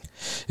anything.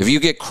 If you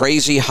get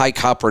crazy high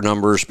copper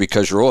numbers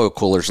because your oil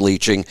cooler's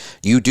leaching,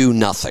 you do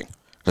nothing.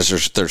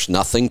 Because there's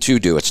nothing to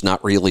do. It's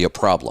not really a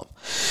problem.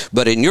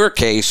 But in your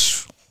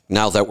case,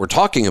 now that we're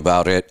talking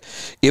about it,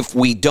 if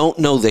we don't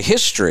know the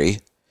history,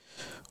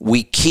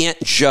 we can't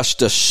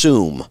just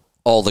assume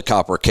all the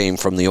copper came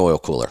from the oil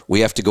cooler. We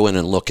have to go in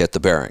and look at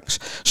the bearings.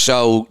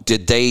 So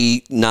did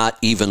they not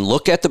even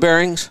look at the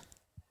bearings?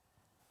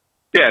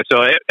 Yeah,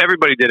 so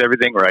everybody did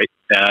everything right.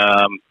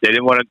 They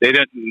didn't want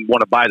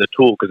to buy the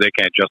tool because they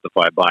can't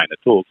justify buying the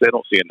tool. They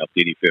don't see enough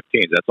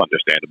DD15s. That's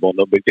understandable.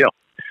 No big deal.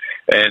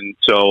 And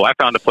so I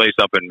found a place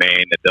up in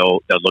Maine that they'll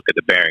look at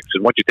the bearings.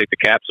 And once you take the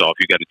caps off,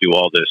 you got to do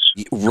all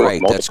this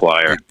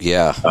multiplier.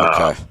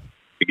 Okay.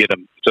 To get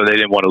them. So they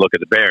didn't want to look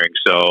at the bearings.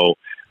 So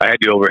I had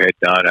the overhead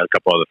done, a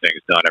couple other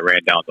things done. I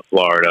ran down to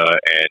Florida,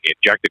 and the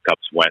injector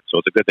cups went. So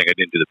it's a good thing I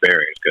didn't do the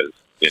bearings because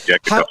the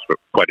injector cups were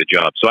quite a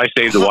job. So I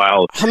saved a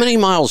while. How many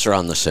miles are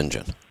on this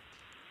engine?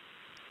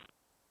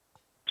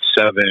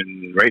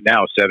 Right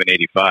now,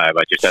 785.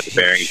 I just had the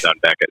bearings done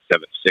back at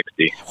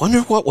 760. I wonder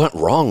what went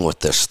wrong with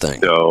this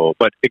thing. So,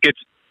 but it gets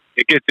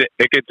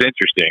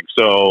interesting.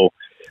 So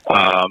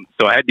I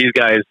had these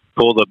guys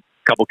pull the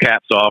couple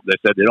caps off. They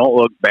said they don't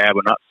look bad.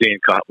 We're not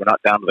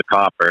down to the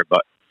copper,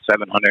 but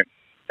 700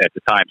 at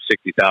the time,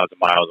 60,000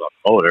 miles on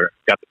the motor.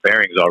 Got the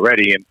bearings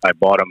already, and I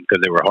bought them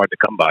because they were hard to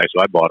come by.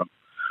 So I bought them.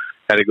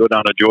 Had to go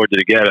down to Georgia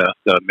to get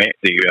the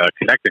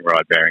connecting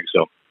rod bearing.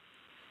 So.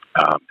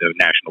 The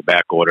national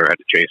back order, had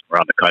to chase them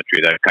around the country,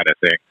 that kind of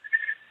thing.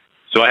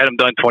 So I had them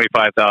done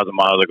 25,000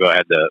 miles ago. I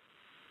had the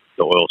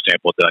oil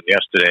sample done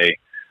yesterday,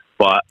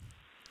 but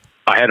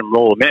I had them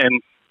roll them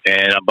in,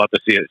 and I'm about to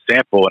see a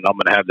sample, and I'm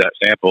going to have that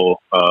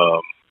sample.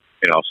 I'll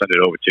send it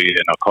over to you,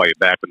 and I'll call you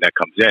back when that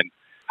comes in.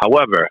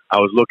 However, I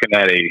was looking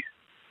at a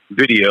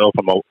video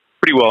from a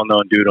pretty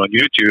well-known dude on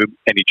YouTube,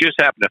 and he just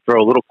happened to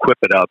throw a little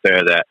quippet out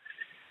there that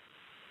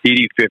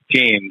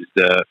DD15s,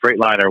 the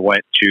Freightliner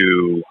went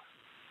to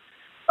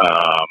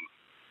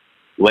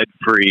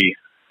lead-free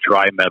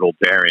tri-metal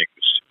bearings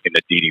in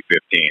the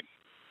DD15.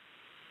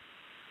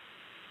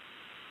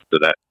 So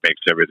that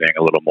makes everything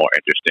a little more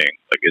interesting.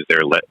 Like,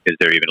 is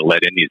there even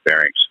lead in these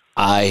bearings?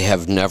 I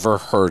have never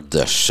heard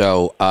this,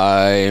 so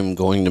I'm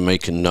going to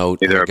make a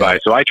note. Neither have I.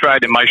 So I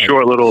tried in my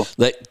short little...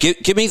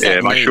 Give me that.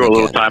 Yeah, my short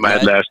little time I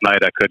had last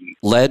night, I couldn't...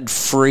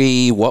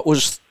 Lead-free, what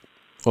was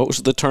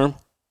the term?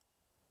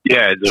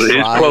 Yeah,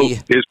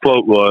 his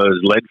quote was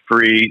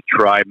lead-free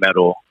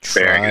tri-metal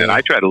bearings, and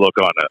I tried to look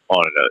on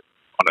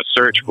a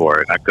search for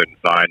it, and I couldn't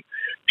find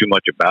too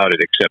much about it,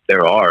 except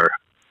there are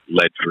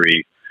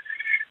lead-free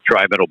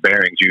tri-metal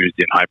bearings used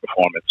in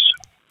high-performance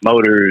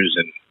motors,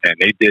 and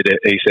they did it.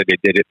 They said they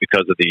did it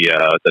because of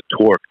the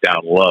torque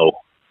down low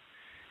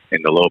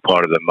in the low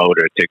part of the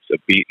motor. It takes a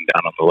beating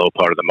down on the low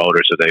part of the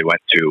motor, so they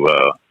went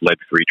to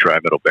lead-free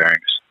tri-metal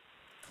bearings.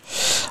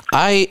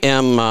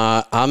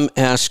 I'm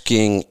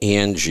asking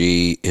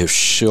Angie if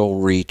she'll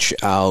reach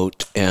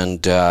out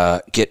and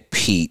get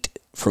Pete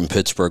from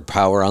Pittsburgh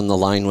Power on the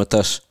line with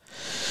us.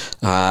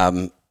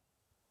 I'll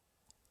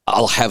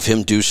have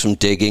him do some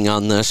digging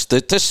on this.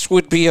 This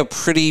would be a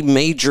pretty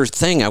major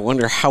thing. I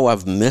wonder how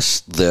I've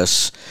missed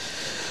this.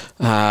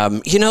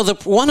 One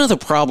of the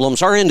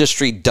problems, our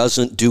industry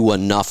doesn't do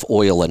enough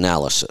oil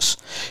analysis.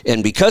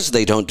 And because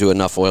they don't do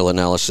enough oil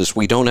analysis,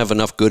 we don't have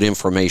enough good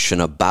information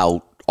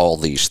about all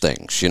these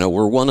things.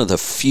 We're one of the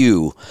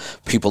few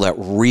people that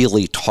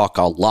really talk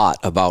a lot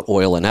about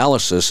oil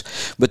analysis,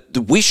 but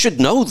we should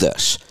know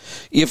this.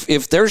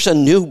 If there's a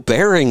new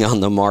bearing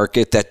on the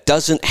market that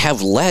doesn't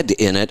have lead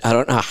in it, I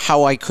don't know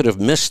how I could have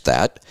missed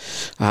that.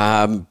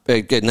 And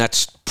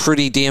that's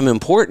pretty damn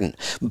important.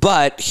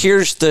 But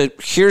here's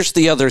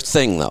the other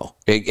thing, though.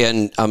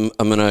 And I'm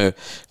going to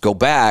go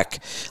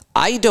back.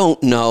 I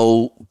don't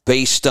know,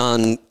 based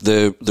on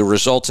the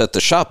results at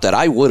the shop, that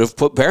I would have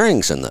put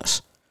bearings in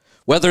this.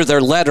 Whether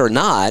they're lead or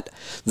not,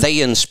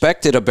 they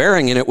inspected a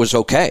bearing and it was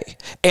okay.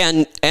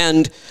 And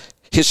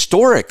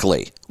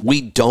historically,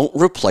 we don't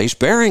replace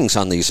bearings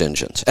on these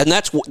engines. And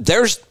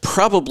there's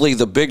probably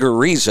the bigger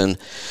reason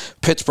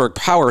Pittsburgh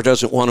Power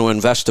doesn't want to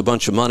invest a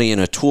bunch of money in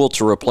a tool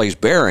to replace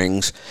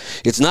bearings.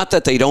 It's not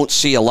that they don't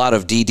see a lot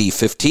of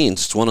DD15s.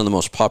 It's one of the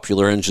most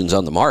popular engines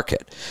on the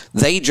market.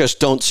 They just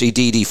don't see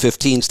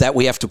DD15s that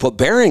we have to put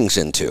bearings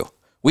into.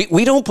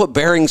 We don't put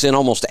bearings in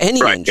almost any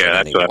engine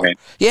that's anymore. What I mean.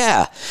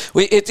 Yeah,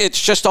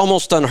 it's just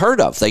almost unheard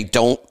of. They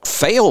don't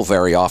fail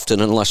very often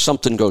unless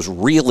something goes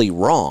really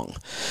wrong.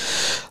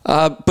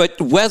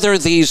 But whether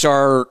these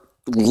are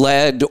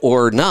lead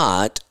or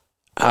not,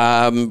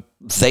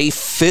 they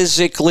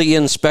physically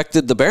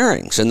inspected the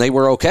bearings and they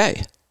were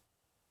okay.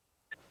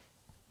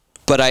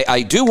 But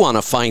I do want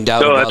to find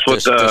out about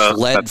this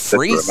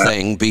lead-free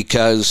thing,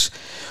 because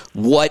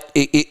what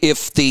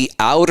if the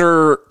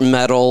outer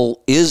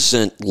metal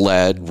isn't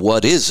lead?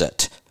 What is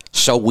it?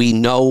 so we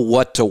know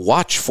what to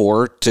watch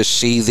for to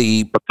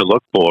see what to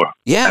look for.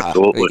 Yeah.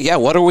 Absolutely. Yeah.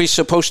 What are we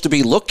supposed to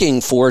be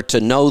looking for to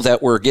know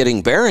that we're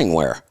getting bearing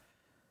wear?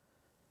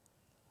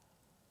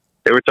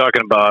 They were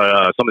talking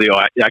about some of the.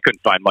 I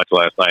couldn't find much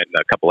last night in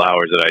a couple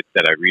hours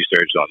that I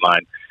researched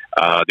online.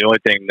 The only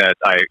thing that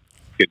I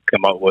could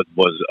come up with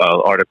was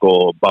an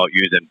article about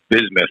using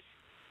bismuth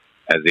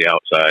as the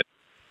outside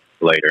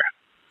later.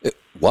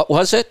 What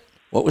was it?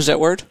 What was that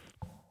word?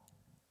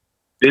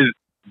 Bismuth,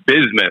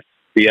 Bizmuth,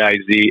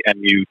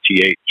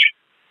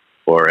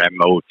 or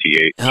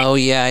MOTH. Oh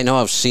yeah, I know.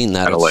 I've seen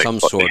that. It's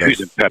some sort of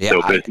using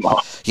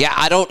Pepto-Bismol. Yeah,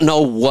 I don't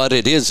know what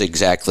it is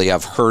exactly.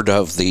 I've heard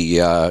of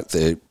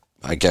the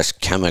I guess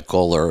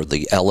chemical or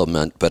the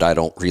element, but I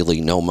don't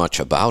really know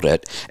much about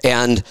it.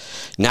 And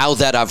now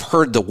that I've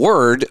heard the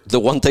word, the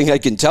one thing I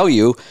can tell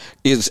you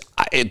is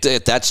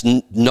that's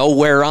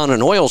nowhere on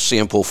an oil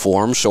sample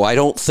form, so I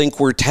don't think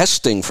we're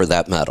testing for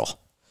that metal.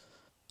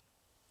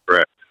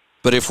 Correct.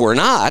 But if we're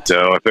not,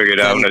 so I figured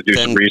I'm going to do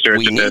some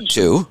research in this. We need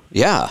to,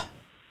 yeah.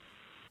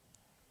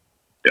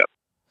 Yep.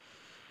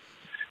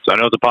 So I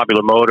know it's a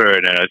popular motor,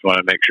 and I just want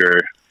to make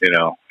sure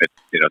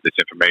this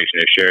information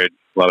is shared.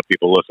 A lot of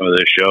people listen to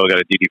this show.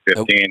 Got a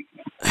DD15.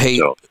 Hey,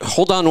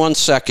 hold on 1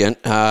 second.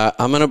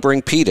 I'm going to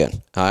bring Pete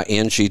in.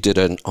 Angie did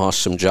an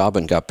awesome job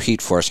and got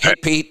Pete for us. Hey,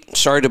 Pete,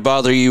 sorry to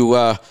bother you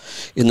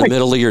in the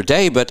middle of your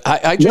day, but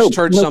I just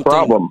heard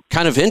something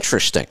kind of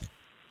interesting.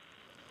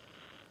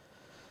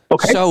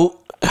 Okay. So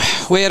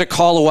we had a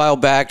call a while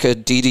back, a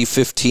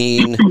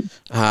DD15.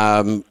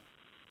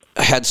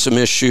 Had some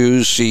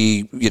issues.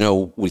 We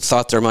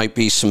thought there might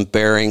be some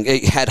bearing.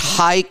 It had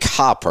high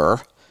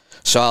copper.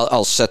 So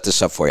I'll set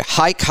this up for you.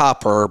 High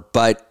copper,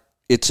 but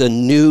it's a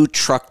new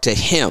truck to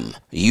him.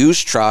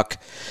 Used truck,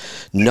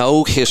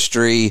 no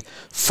history.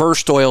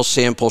 First oil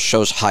sample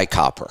shows high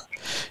copper.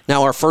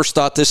 Now, our first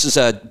thought, this is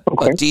a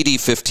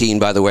DD15,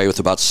 by the way, with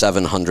about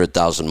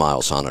 700,000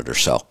 miles on it or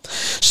so.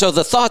 So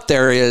the thought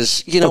there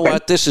is,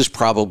 what, this is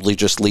probably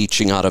just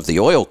leaching out of the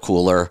oil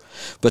cooler.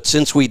 But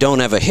since we don't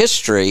have a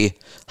history,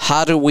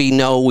 how do we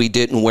know we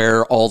didn't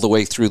wear all the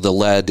way through the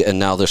lead and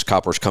now this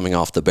copper's coming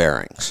off the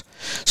bearings?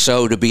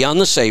 So to be on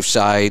the safe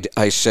side,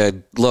 I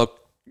said,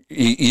 look,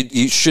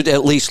 you should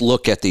at least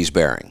look at these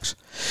bearings.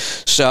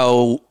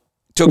 So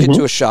took it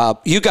to a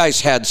shop. You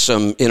guys had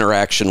some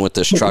interaction with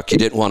this truck. You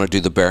didn't want to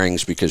do the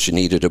bearings because you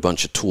needed a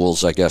bunch of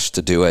tools, I guess,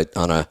 to do it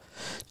on a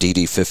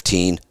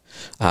DD15.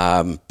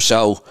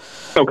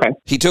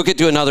 He took it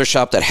to another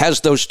shop that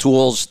has those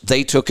tools.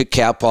 They took a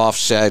cap off,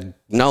 said,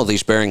 no,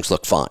 these bearings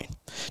look fine.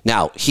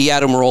 Now, he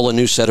had them roll a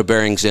new set of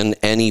bearings in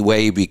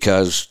anyway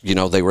because,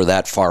 they were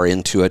that far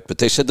into it. But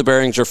they said the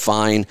bearings are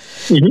fine.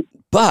 Mm-hmm.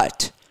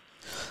 But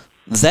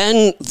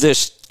then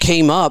this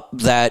came up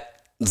that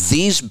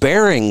these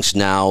bearings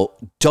now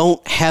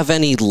don't have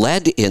any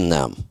lead in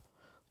them.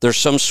 There's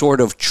some sort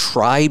of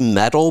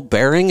tri-metal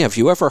bearing. Have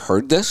you ever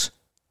heard this?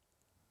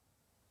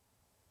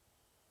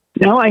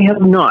 No, I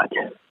have not.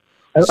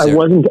 I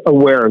wasn't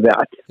aware of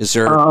that. Is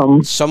there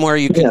somewhere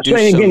you can do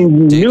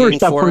some digging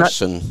for us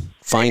and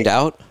find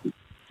out?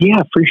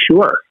 Yeah, for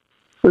sure.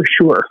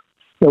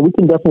 Yeah, we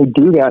can definitely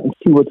do that and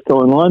see what's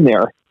going on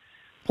there.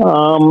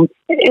 And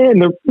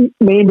the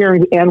main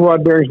bearings and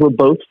rod bearings were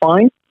both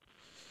fine.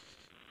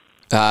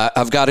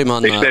 I've got him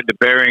on. They said the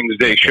bearings.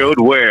 They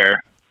showed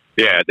wear.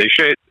 Yeah, they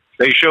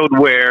showed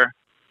wear,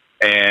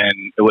 and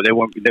they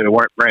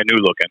weren't brand new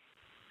looking.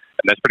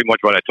 And that's pretty much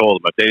what I told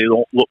them. If they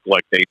don't look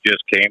like they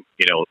just came,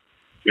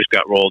 just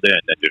got rolled in,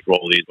 then just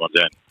roll these ones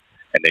in,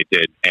 and they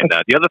did. And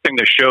the other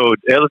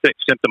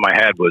symptom I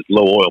had was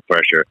low oil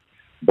pressure,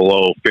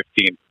 below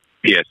 15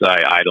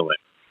 psi idling.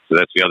 So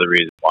that's the other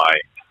reason why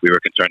we were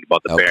concerned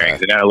about the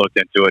bearings. And then I looked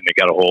into it, and they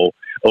got a whole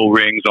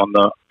O-rings on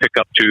the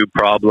pickup tube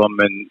problem,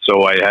 and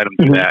so I had them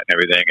do that and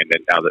everything. And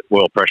then now the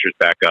oil pressure's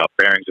back up,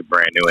 bearings are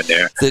brand new in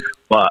there.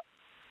 But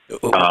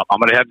I'm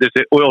going to have this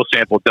oil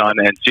sample done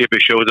and see if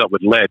it shows up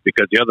with lead,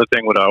 because the other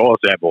thing with our oil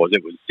sample was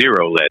it was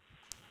zero lead.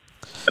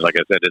 And like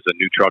I said, it's a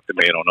new truck to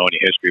me. I don't know any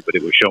history, but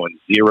it was showing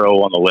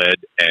zero on the lead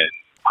and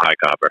high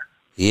copper.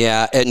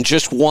 Yeah, and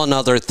just one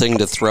other thing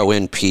to throw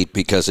in, Pete,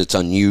 because it's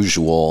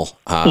unusual.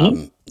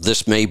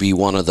 This may be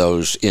one of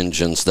those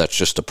engines that's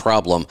just a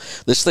problem.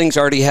 This thing's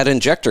already had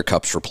injector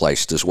cups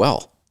replaced as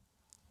well.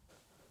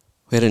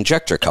 We had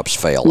injector cups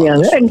fail.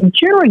 Yeah, and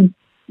generally,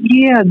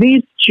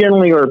 these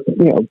generally are,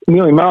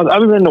 million miles.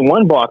 Other than the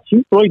one box,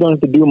 you really don't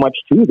have to do much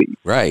to these.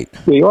 Right.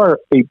 They are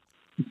a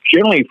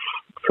generally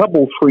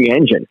trouble-free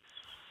engine.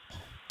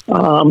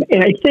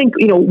 And I think,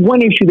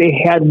 one issue they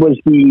had was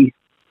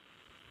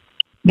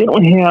they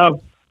don't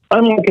have,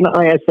 unlike an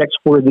ISX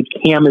where the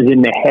cam is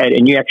in the head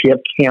and you actually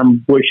have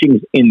cam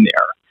bushings in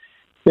there.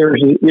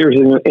 There's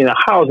in a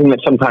housing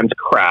that sometimes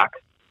crack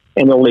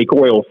and they'll leak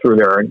oil through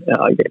there, and you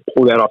got to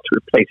pull that off to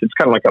replace it. It's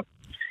kind of like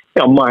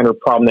a minor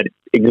problem that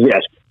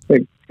exists.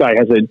 The guy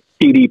has a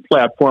DD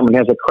platform and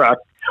has a crack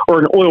or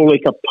an oil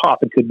leak up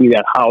top. It could be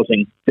that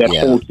housing that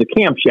holds the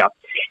camshaft.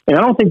 And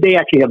I don't think they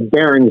actually have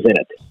bearings in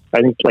it.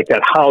 I think like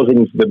that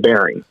housing's the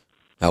bearing.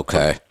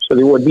 Okay. So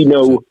there would be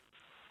no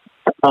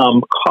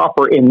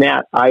copper in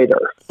that either.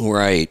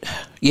 Right.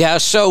 Yeah.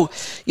 So,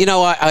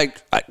 I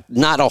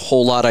not a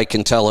whole lot I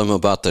can tell him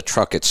about the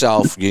truck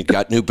itself. You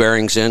got new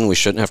bearings in. We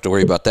shouldn't have to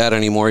worry about that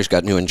anymore. He's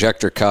got new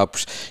injector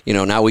cups.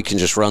 Now we can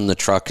just run the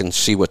truck and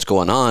see what's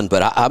going on.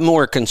 But I'm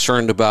more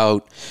concerned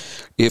about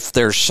if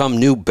there's some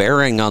new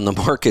bearing on the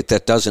market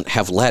that doesn't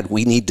have lead.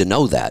 We need to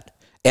know that.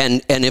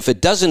 And if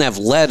it doesn't have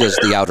lead as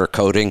the outer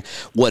coating,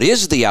 what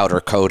is the outer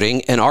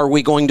coating? And are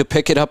we going to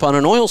pick it up on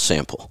an oil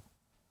sample?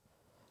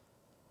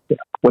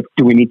 What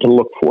do we need to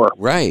look for?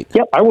 Right.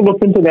 Yep, I will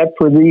look into that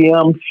for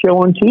the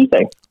show on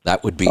Tuesday.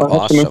 That would be I'll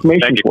awesome. have some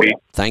information for you.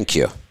 Thank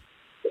you.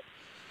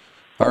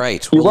 All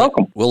right. You're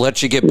welcome. We'll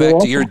let you get back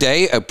to your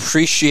day.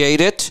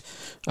 Appreciate it.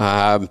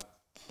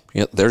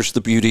 There's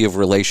the beauty of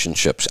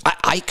relationships.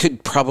 I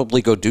could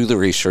probably go do the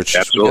research.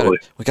 Absolutely.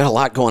 We got a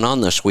lot going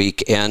on this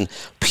week, and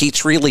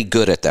Pete's really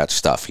good at that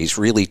stuff. He's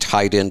really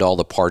tied into all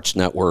the parts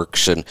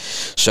networks, and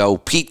so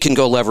Pete can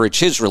go leverage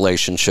his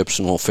relationships,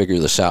 and we'll figure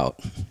this out.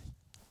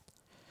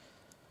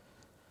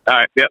 All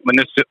right. Yeah. When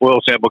this oil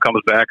sample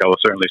comes back, I will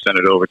certainly send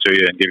it over to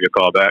you and give you a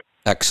call back.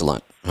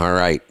 Excellent. All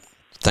right.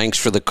 Thanks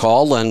for the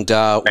call, and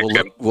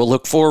Thanks, we'll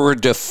look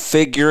forward to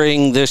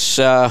figuring this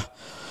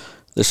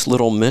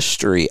little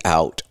mystery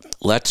out.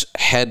 Let's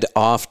head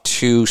off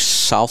to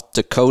South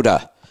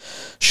Dakota.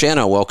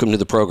 Shanna, welcome to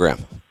the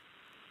program.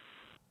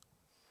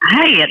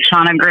 Hi, it's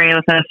Shauna Gray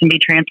with S&B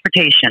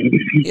Transportation.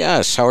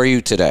 Yes. How are you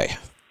today?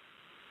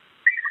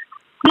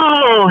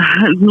 Oh,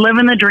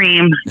 living the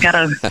dream. Got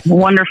a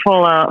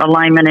wonderful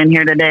alignment in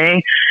here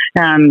today,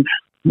 and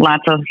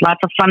lots of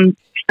fun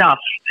stuff.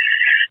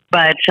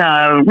 But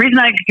reason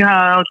I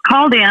was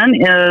called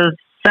in is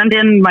send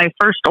in my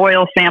first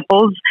oil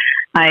samples.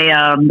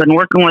 I been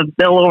working with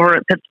Bill over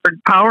at Pittsburgh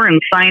Power and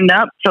signed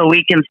up so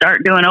we can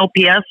start doing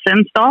OPS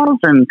installs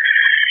and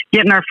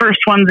getting our first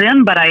ones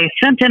in. But I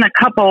sent in a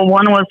couple.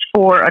 One was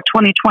for a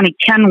 2020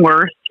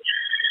 Kenworth,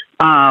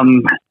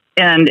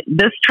 and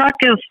this truck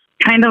is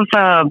kind of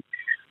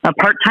a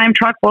part-time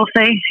truck, we'll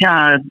say.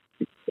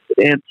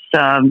 It's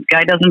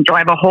guy doesn't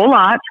drive a whole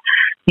lot.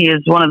 He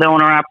is one of the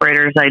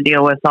owner-operators. I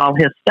deal with all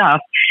his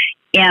stuff.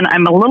 And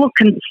I'm a little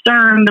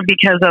concerned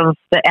because of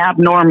the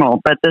abnormal.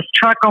 But this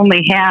truck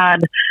only had,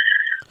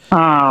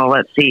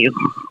 let's see,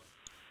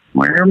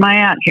 where am I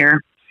at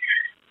here?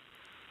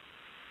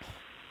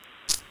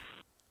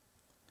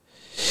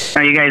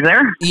 Are you guys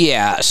there?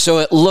 Yeah, so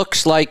it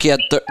looks like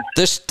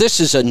this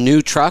is a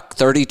new truck,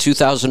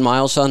 32,000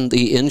 miles on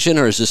the engine,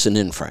 or is this an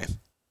in-frame?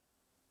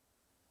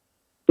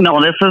 No,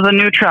 this is a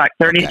new truck,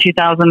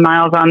 32,000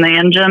 miles on the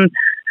engine.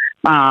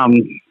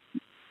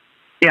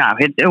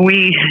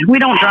 We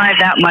don't drive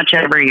that much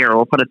every year,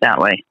 we'll put it that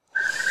way.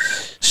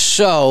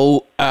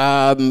 So,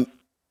 and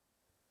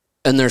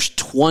there's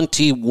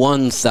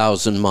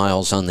 21,000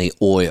 miles on the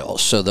oil.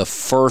 So the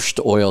first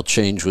oil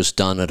change was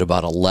done at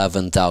about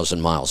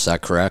 11,000 miles. Is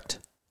that correct?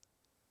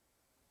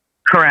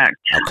 Correct.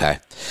 Okay.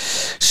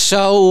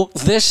 So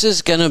this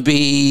is going to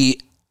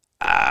be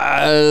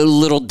a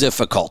little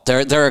difficult.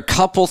 There are a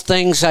couple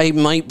things I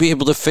might be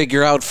able to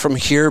figure out from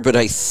here, but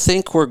I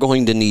think we're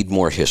going to need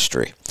more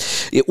history.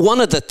 One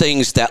of the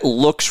things that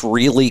looks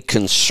really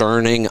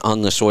concerning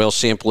on this oil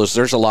sample is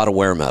there's a lot of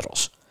wear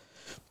metals,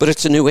 but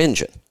it's a new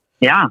engine.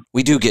 Yeah.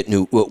 We do get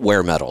new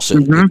wear metals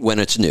when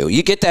it's new.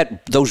 You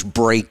get those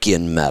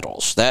break-in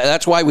metals.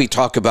 That's why we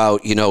talk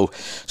about,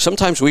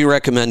 sometimes we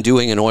recommend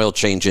doing an oil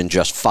change in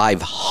just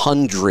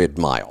 500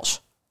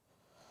 miles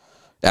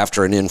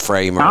after an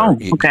in-frame.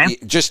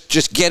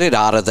 Just get it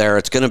out of there.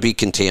 It's going to be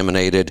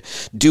contaminated.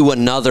 Do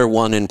another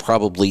one in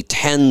probably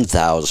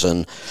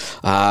 10,000.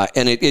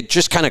 And it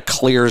just kind of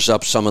clears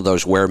up some of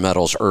those wear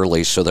metals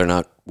early so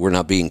we're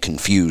not being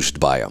confused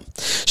by them.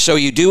 So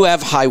you do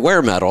have high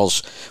wear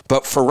metals,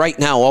 but for right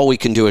now, all we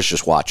can do is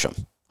just watch them.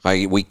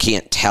 We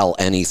can't tell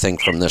anything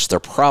from this. They're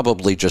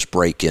probably just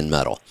break-in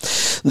metal.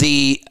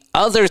 The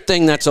other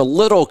thing that's a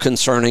little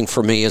concerning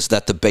for me is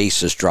that the base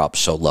has dropped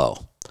so low.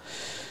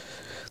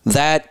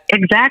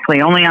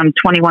 Exactly, only on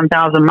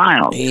 21,000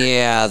 miles.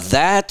 Yeah,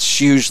 that's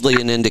usually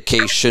an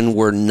indication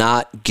we're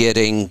not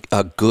getting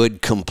a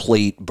good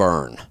complete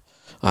burn.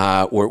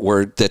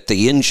 That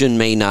the engine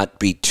may not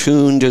be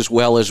tuned as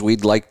well as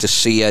we'd like to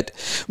see it.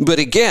 But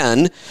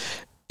again,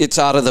 it's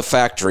out of the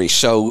factory.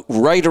 So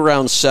right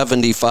around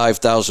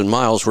 75,000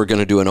 miles, we're going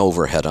to do an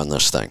overhead on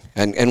this thing.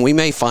 And we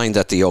may find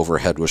that the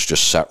overhead was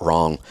just set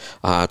wrong.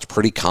 It's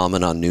pretty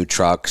common on new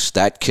trucks.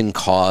 That can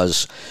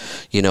cause,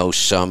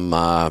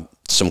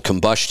 some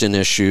combustion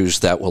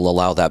issues that will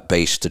allow that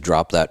base to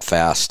drop that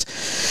fast.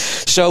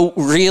 So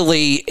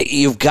really,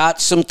 you've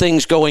got some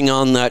things going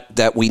on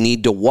that we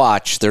need to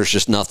watch. There's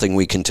just nothing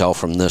we can tell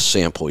from this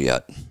sample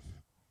yet.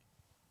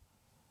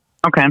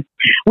 Okay.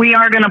 We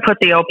are going to put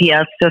the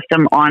OPS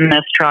system on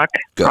this truck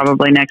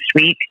probably next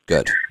week.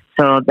 Good.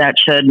 So that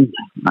should,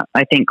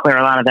 I think, clear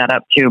a lot of that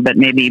up too, but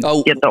maybe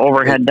get the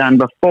overhead done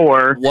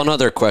before. One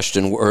other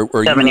question. Were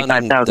you running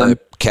the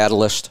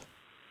catalyst?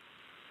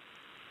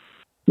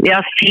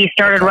 Yes, he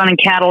started running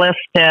catalyst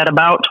at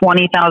about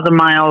 20,000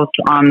 miles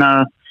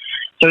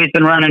so he's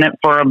been running it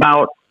for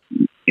about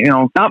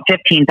about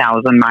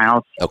 15,000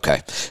 miles.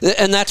 Okay.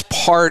 And that's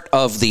part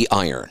of the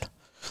iron.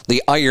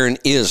 The iron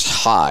is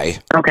high,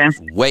 Okay.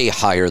 way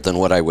higher than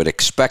what I would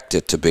expect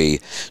it to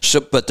be.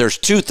 So, but there's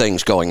two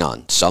things going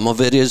on. Some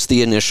of it is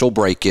the initial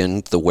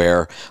break-in, the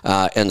wear,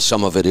 and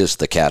some of it is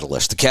the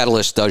catalyst. The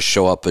catalyst does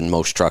show up in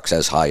most trucks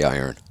as high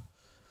iron,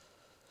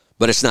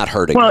 but it's not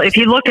hurting. Well, if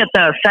you look at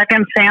the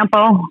second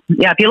sample,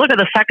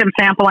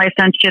 I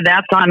sent you,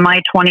 that's on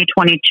my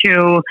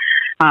 2022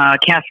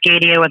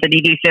 Cascadia with a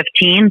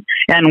DD15,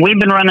 and we've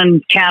been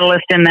running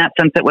catalyst in that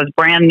since it was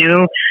brand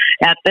new.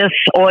 At this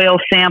oil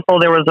sample,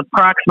 there was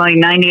approximately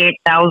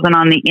 98,000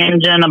 on the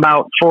engine,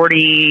 about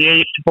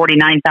 48 to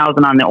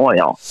 49,000 on the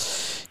oil.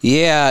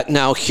 Yeah.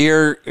 Now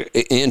here,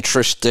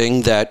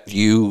 interesting that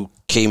you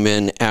came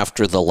in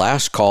after the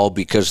last call,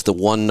 because the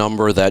one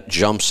number that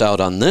jumps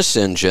out on this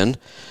engine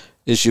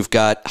is you've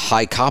got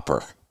high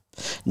copper.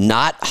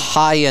 Not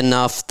high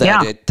enough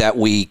that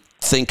we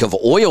think of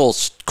oil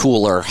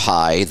cooler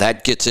high.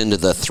 That gets into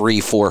the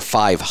 3, 4,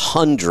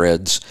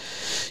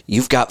 500s.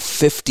 You've got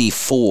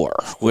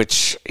 54,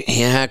 which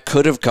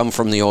could have come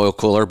from the oil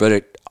cooler,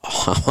 but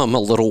I'm a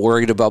little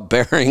worried about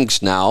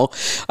bearings now.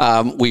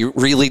 We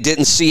really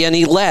didn't see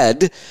any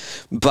lead,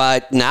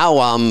 but now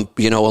I'm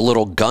a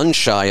little gun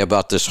shy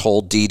about this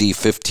whole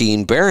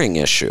DD15 bearing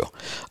issue.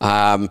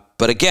 But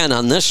again,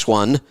 on this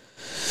one,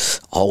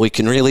 all we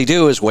can really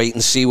do is wait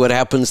and see what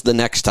happens the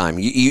next time.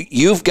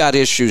 You've got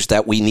issues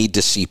that we need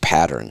to see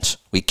patterns.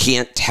 We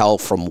can't tell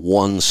from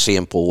one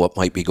sample what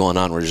might be going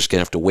on. We're just going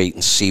to have to wait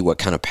and see what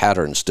kind of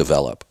patterns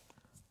develop.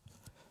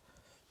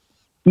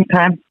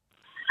 Okay.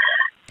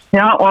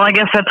 Yeah, well, I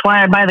guess that's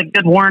why I buy the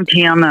good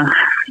warranty on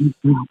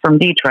from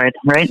Detroit,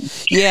 right?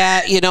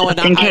 Yeah, and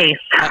in case.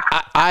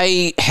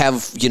 I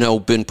have,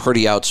 been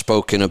pretty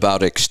outspoken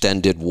about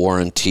extended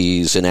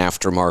warranties and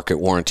aftermarket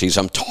warranties.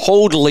 I'm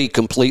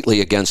completely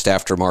against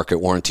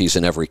aftermarket warranties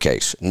in every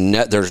case.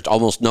 There's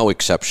almost no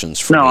exceptions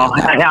for me. No,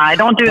 I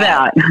don't do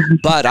that.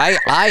 But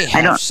I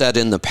have said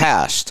in the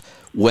past,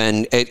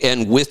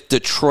 and with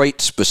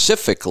Detroit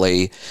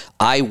specifically,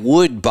 I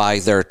would buy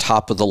their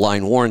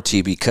top-of-the-line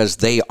warranty because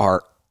they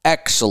are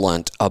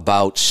excellent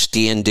about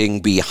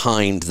standing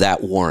behind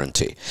that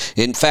warranty.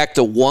 In fact,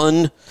 the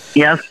one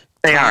time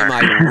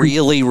I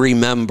really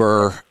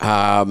remember,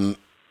 I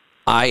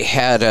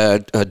had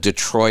a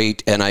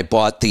Detroit, and I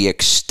bought the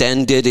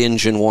extended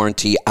engine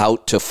warranty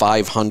out to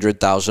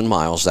 500,000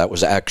 miles. That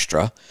was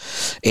extra.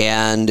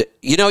 And,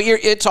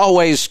 it's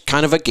always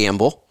kind of a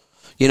gamble.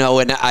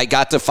 And I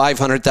got to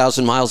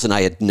 500,000 miles, and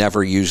I had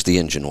never used the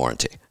engine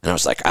warranty. And I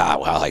was like,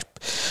 I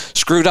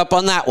screwed up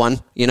on that one.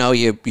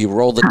 You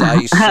roll the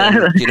dice.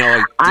 And,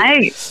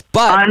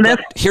 but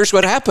here's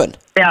what happened.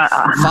 Yeah.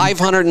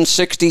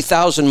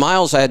 560,000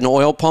 miles, I had an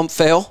oil pump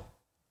fail.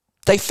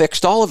 They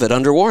fixed all of it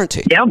under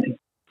warranty. Yep.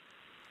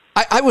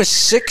 I was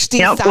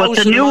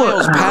 60,000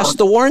 miles past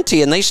the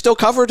warranty, and they still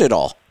covered it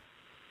all.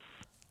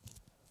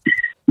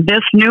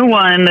 This new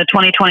one, the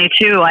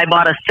 2022, I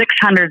bought a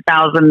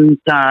 600,000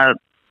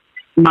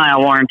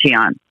 mile warranty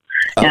on.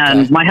 Okay.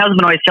 And my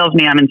husband always tells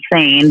me I'm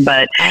insane,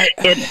 but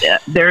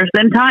there's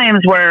been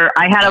times where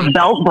I had a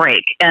belt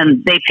break,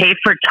 and they paid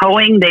for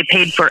towing, they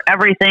paid for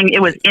everything.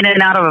 It was in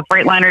and out of a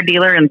Freightliner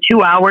dealer in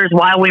 2 hours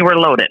while we were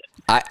loaded.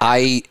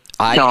 I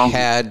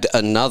had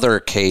another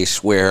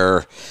case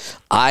where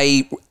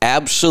I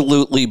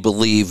absolutely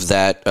believe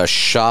that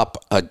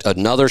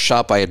another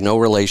shop I had no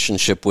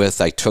relationship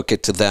with, I took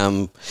it to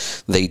them.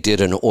 They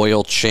did an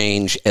oil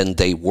change, and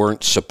they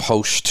weren't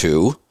supposed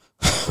to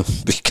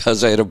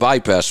because I had a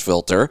bypass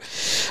filter.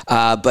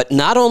 But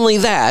not only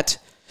that,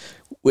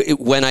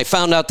 when I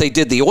found out they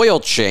did the oil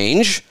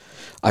change,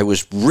 I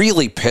was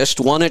really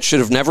pissed. One, it should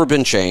have never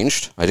been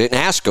changed. I didn't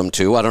ask them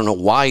to. I don't know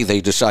why they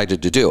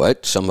decided to do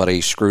it. Somebody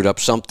screwed up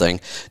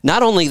something.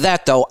 Not only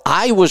that, though,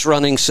 I was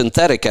running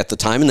synthetic at the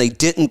time, and they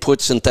didn't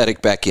put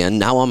synthetic back in.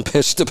 Now I'm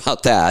pissed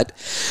about that.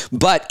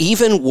 But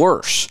even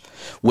worse,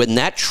 when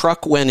that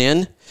truck went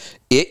in,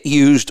 it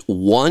used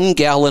 1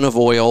 gallon of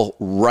oil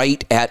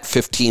right at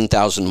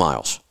 15,000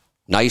 miles.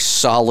 Nice,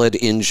 solid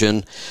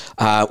engine.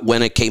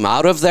 When it came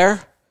out of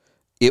there,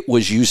 it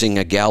was using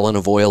 1 gallon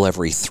of oil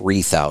every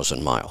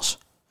 3,000 miles.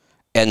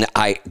 And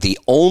the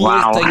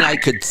only thing I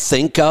could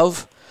think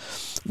of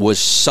was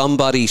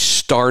somebody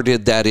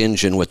started that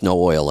engine with no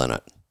oil in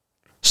it.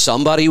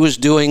 Somebody was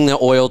doing the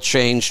oil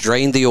change,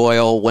 drained the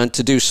oil, went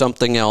to do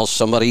something else.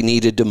 Somebody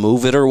needed to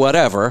move it or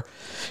whatever.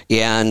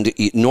 And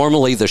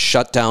normally the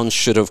shutdowns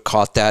should have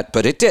caught that,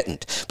 but it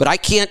didn't. But I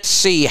can't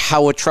see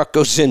how a truck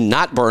goes in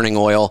not burning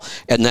oil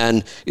and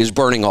then is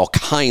burning all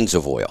kinds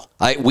of oil.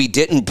 We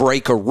didn't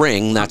break a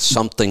ring. That's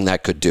something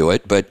that could do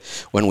it. But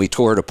when we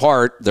tore it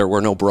apart, there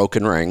were no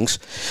broken rings.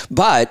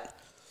 But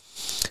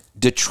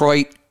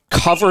Detroit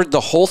covered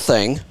the whole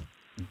thing,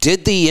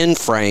 did the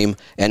in-frame,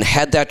 and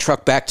had that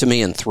truck back to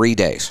me in 3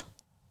 days.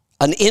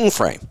 An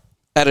in-frame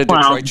at a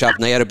Detroit shop,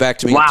 and they had it back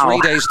to me in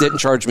 3 days, didn't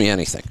charge me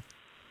anything.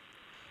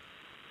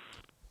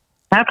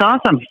 That's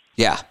awesome.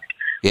 Yeah.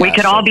 Yeah, we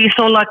could all be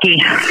so lucky.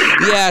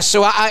 Yeah,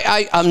 so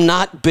I'm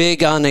not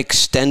big on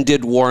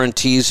extended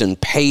warranties and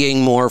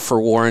paying more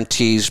for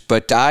warranties,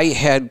 but I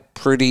had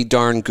pretty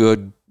darn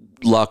good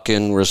luck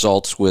and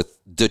results with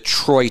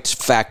Detroit's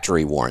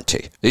factory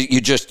warranty.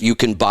 You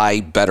can buy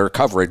better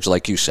coverage,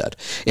 like you said.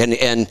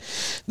 And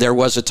there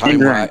was a time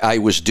where I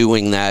was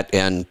doing that,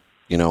 and,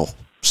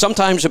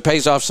 sometimes it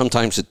pays off,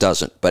 sometimes it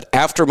doesn't. But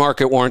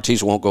aftermarket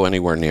warranties won't go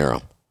anywhere near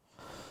them.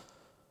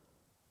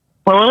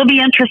 Well, it'll be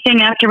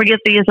interesting after we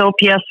get these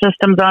OPS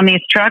systems on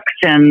these trucks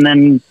and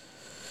then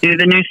do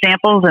the new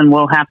samples, and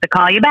we'll have to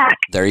call you back.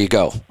 There you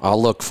go.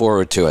 I'll look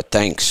forward to it.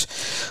 Thanks.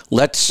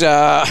 Let's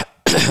go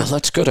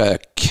to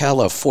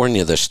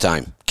California this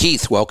time.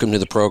 Keith, welcome to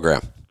the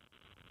program.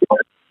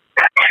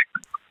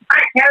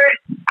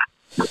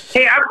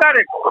 Hey, I've got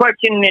a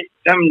question that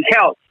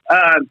health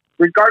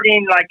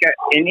regarding like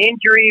an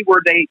injury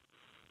where they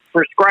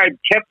prescribed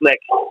Keflex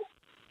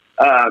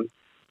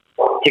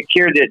to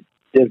cure the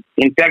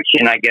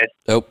infection, I guess.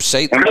 Oh,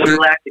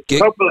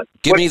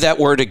 give me that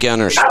word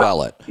again or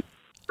spell it.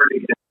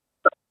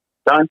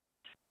 Son?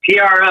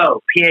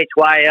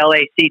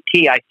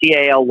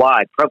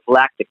 PROPHYLACTICALY,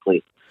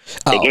 prophylactically.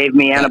 They gave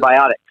me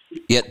antibiotics.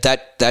 Yeah,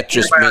 that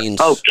just means...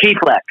 Oh,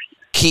 Keflex.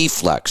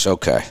 Keflex,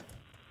 okay.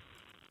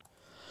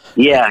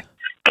 Yeah,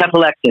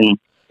 Kefalexin,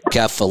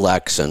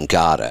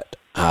 got it.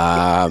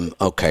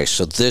 Okay,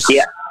 so this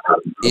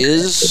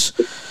is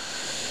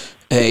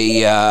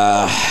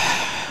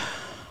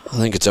I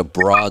think it's a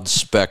broad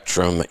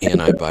spectrum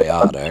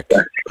antibiotic.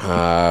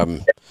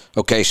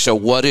 Okay, so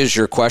what is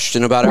your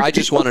question about it? I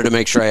just wanted to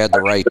make sure I had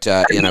the right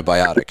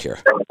antibiotic here.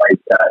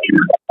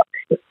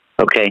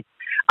 Okay.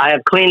 I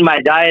have cleaned my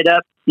diet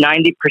up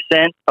 90%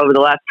 over the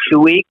last 2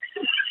 weeks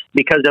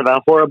because of a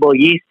horrible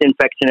yeast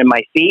infection in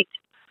my feet.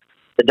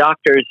 The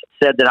doctors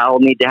said that I will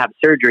need to have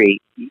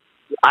surgery.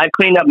 I've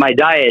cleaned up my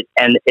diet,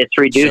 and it's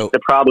reduced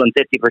the problem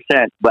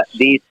 50%, but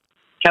these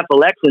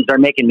Kefalexins are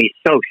making me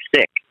so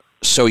sick.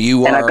 So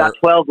you and I've got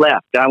 12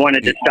 left. I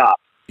wanted to stop.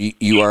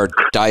 You are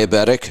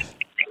diabetic?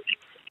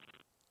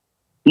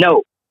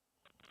 No.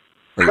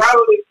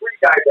 Probably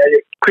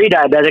pre-diabetic.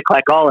 Pre-diabetic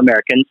like all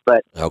Americans,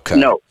 but no.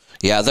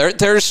 Yeah,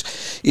 there's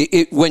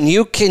when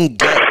you can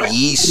get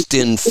yeast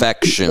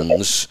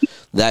infections,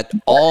 that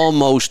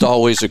almost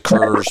always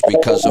occurs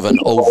because of an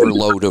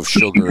overload of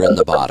sugar in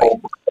the body.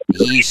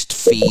 Yeast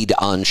feed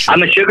on sugar.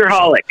 I'm a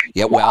sugarholic.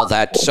 Yeah, well,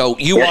 so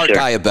you are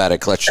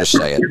diabetic. Let's just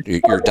say it.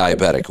 You're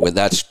diabetic. Well,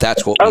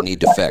 that's what we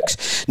need to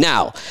fix.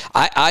 Now,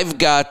 I've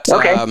got.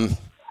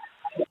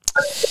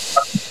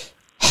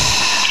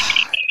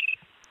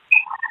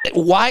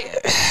 Why?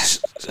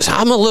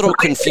 I'm a little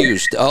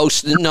confused. Oh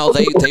no,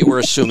 they were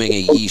assuming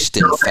a yeast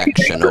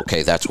infection.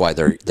 Okay, that's why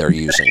they're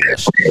using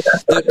this.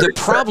 The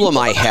problem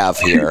I have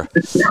here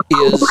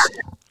is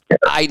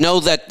I know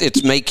that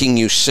it's making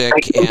you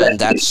sick, and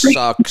that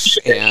sucks,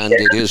 and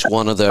it is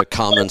one of the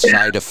common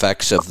side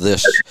effects of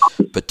this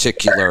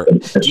particular.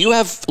 Do you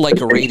have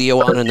like a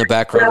radio on in the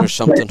background or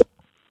something?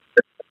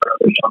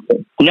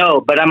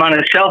 No, but I'm on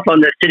a cell phone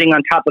that's sitting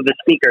on top of a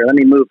speaker. Let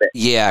me move it.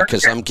 Yeah,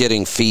 because I'm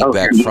getting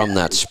feedback from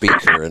that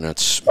speaker, and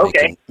it's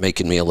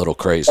making me a little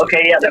crazy.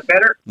 Okay, yeah, that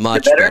better?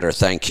 Much better,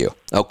 thank you.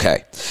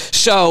 Okay,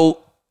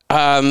 so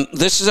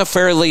this is a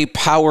fairly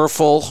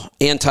powerful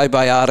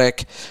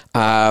antibiotic.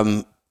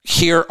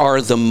 Here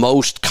are the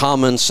most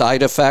common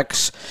side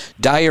effects: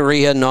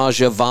 diarrhea,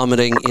 nausea,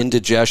 vomiting,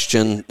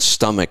 indigestion,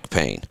 stomach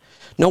pain.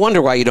 No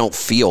wonder why you don't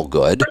feel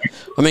good.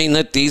 I mean,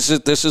 this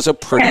is a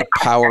pretty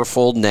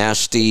powerful,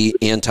 nasty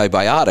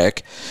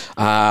antibiotic.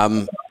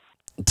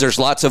 There's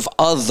lots of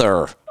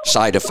other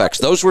side effects.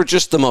 Those were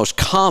just the most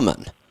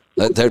common,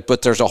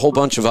 but there's a whole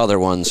bunch of other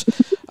ones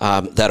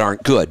that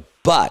aren't good.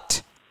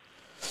 But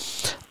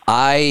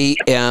I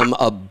am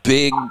a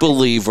big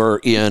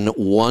believer in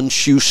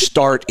once you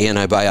start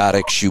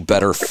antibiotics, you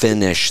better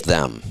finish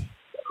them.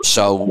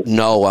 So,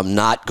 no, I'm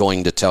not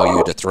going to tell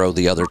you to throw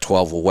the other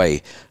 12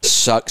 away.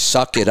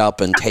 Suck it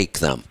up and take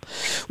them.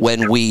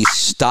 When we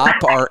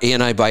stop our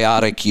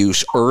antibiotic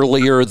use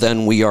earlier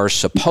than we are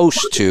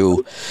supposed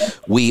to,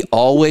 we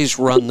always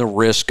run the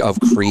risk of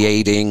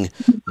creating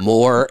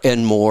more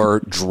and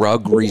more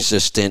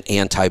drug-resistant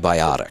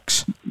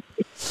antibiotics.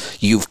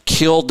 You've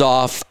killed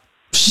off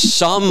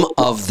some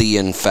of the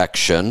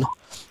infection,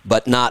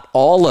 but not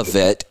all of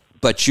it.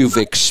 But you've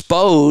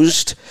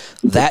exposed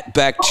that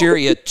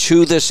bacteria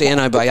to this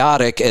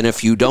antibiotic, and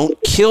if you don't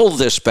kill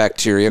this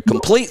bacteria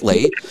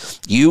completely,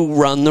 you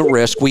run the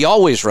risk, we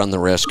always run the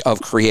risk, of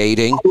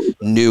creating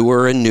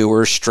newer and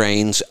newer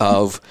strains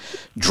of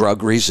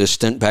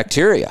drug-resistant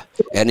bacteria.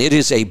 And it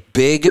is a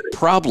big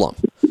problem,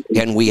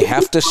 and we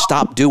have to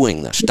stop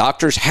doing this.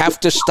 Doctors have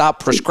to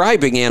stop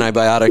prescribing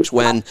antibiotics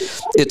when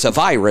it's a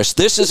virus.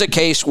 This is a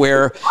case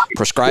where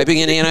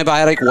prescribing an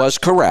antibiotic was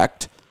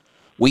correct.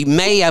 We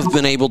may have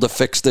been able to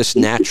fix this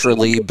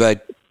naturally,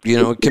 but,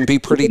 it can be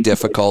pretty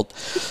difficult.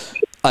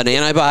 An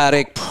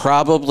antibiotic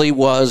probably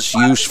was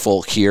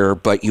useful here,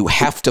 but you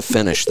have to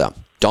finish them.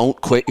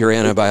 Don't quit your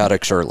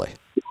antibiotics early.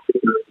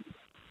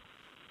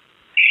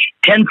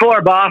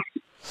 10-4, boss.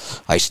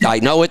 I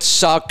know it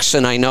sucks,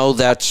 and I know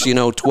that's,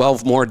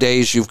 12 more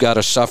days you've got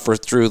to suffer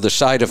through the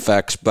side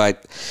effects,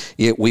 but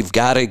we've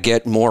got to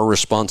get more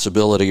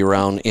responsibility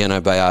around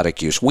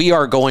antibiotic use. We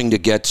are going to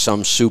get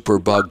some super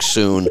bug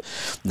soon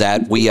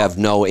that we have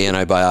no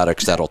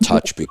antibiotics that'll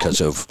touch because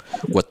of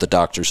what the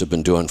doctors have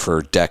been doing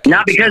for decades.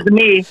 Not because of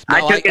me. No,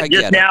 I took it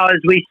just now as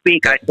we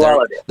speak. I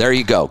swallowed it. There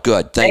you go.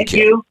 Good. Thank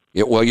you.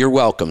 Well, you're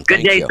welcome.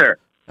 Good day, sir.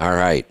 All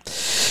right.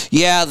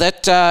 Yeah,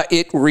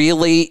 it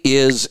really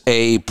is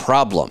a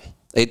problem.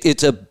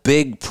 It's a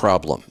big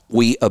problem.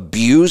 We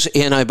abuse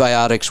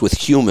antibiotics with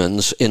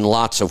humans in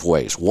lots of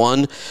ways.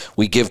 One,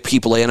 we give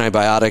people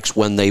antibiotics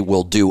when they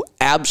will do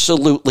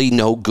absolutely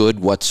no good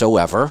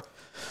whatsoever.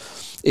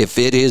 If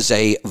it is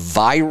a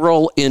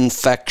viral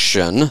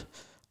infection,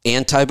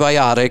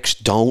 antibiotics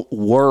don't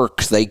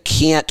work. They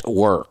can't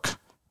work.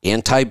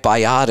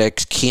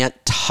 Antibiotics can't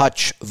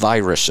touch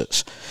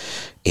viruses.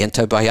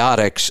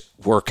 Antibiotics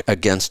work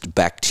against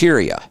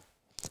bacteria,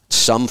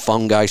 some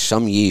fungi,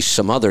 some yeast,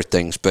 some other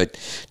things, but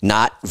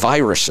not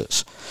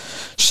viruses.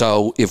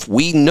 So if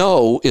we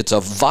know it's a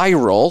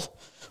viral,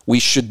 we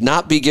should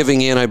not be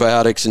giving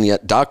antibiotics, and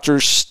yet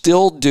doctors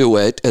still do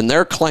it. And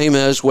their claim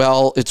is,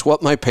 well, it's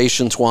what my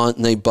patients want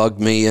and they bug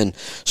me, and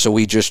so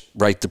we just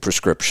write the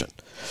prescription.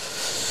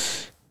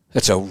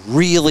 That's a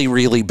really,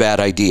 really bad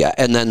idea.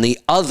 And then the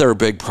other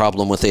big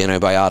problem with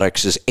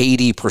antibiotics is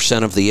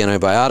 80% of the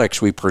antibiotics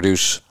we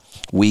produce,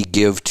 we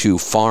give to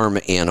farm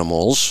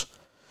animals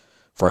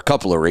for a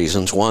couple of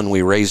reasons. One,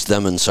 we raise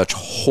them in such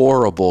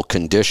horrible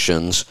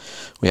conditions.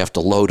 We have to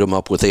load them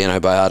up with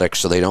antibiotics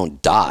so they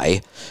don't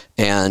die.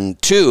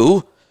 And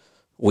two,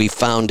 we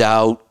found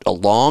out a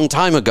long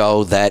time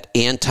ago that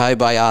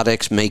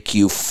antibiotics make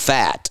you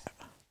fat.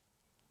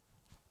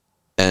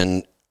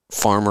 And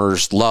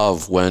farmers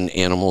love when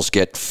animals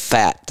get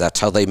fat.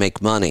 That's how they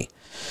make money.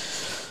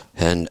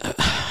 And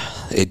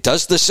it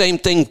does the same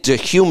thing to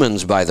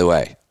humans, by the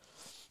way.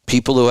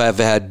 People who have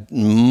had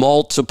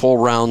multiple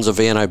rounds of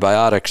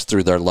antibiotics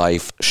through their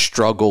life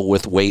struggle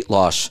with weight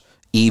loss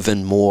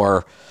even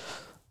more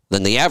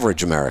than the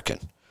average American.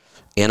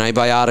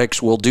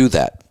 Antibiotics will do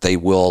that. They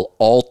will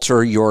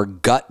alter your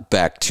gut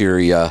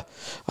bacteria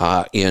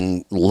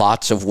in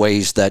lots of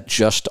ways that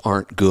just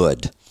aren't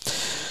good.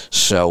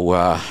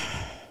 So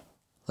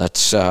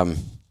that's a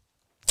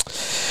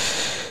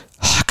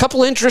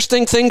couple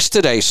interesting things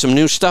today. Some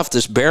new stuff.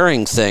 This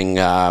Behring thing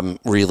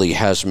really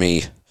has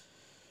me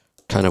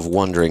kind of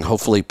wondering.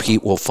 Hopefully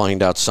Pete will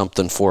find out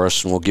something for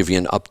us, and we'll give you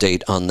an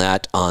update on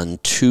that on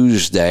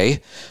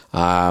Tuesday.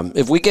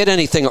 If we get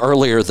anything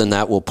earlier than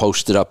that, we'll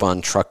post it up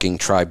on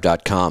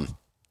truckingtribe.com.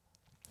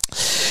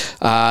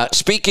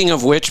 Speaking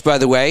of which, by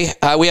the way,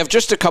 we have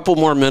just a couple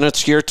more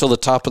minutes here till the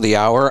top of the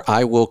hour.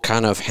 I will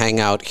kind of hang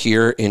out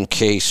here in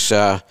case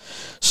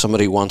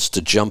somebody wants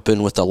to jump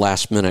in with a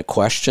last-minute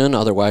question.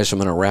 Otherwise, I'm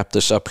going to wrap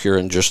this up here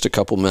in just a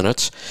couple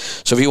minutes.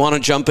 So if you want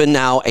to jump in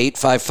now,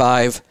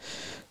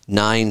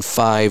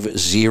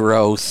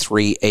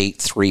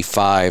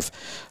 855-950-3835.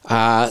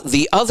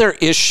 The other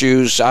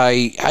issues,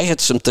 I had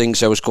some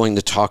things I was going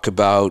to talk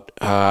about.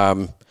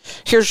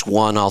 Here's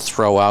one I'll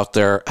throw out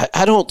there.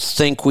 I don't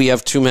think we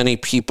have too many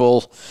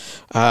people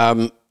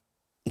that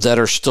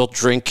are still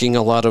drinking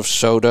a lot of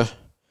soda.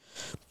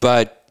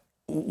 But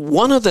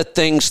one of the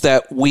things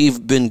that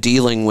we've been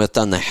dealing with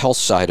on the health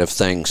side of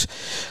things,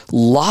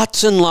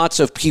 lots and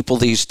lots of people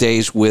these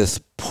days with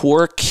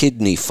poor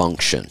kidney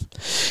function.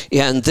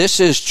 And this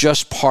is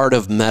just part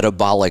of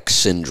metabolic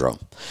syndrome.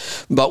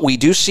 But we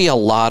do see a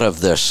lot of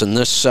this. And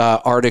this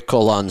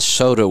article on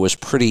soda was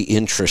pretty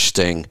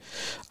interesting.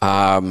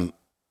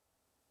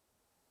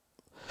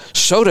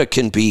 Soda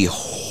can be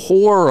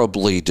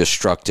horribly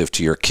destructive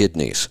to your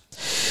kidneys.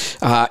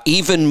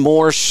 Even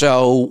more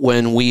so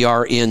when we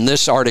are in,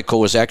 this article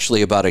was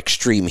actually about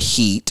extreme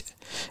heat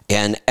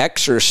and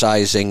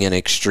exercising in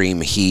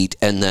extreme heat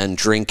and then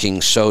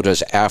drinking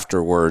sodas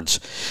afterwards.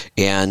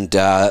 And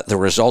the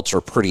results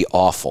are pretty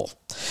awful.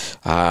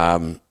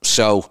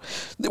 So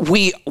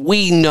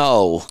we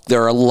know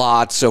there are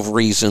lots of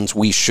reasons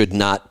we should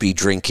not be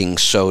drinking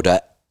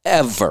soda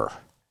ever.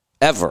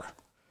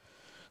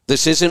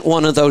 This isn't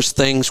one of those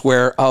things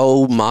where,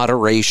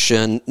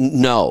 moderation.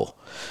 No,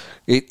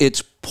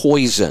 it's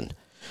poison.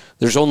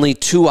 There's only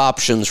two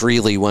options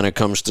really when it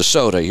comes to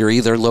soda. You're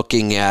either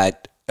looking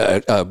at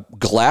a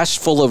glass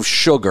full of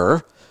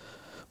sugar,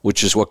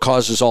 which is what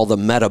causes all the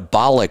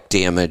metabolic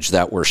damage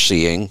that we're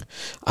seeing,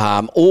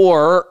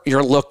 or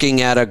you're looking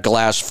at a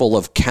glass full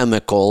of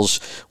chemicals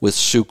with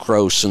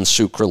sucrose and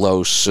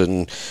sucralose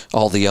and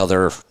all the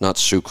other, not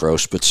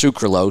sucrose, but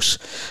sucralose,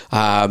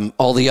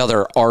 all the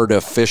other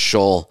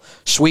artificial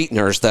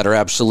sweeteners that are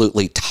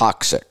absolutely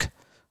toxic.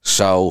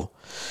 So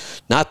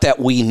not that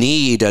we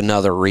need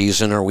another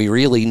reason or we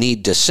really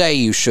need to say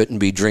you shouldn't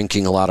be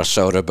drinking a lot of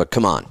soda, but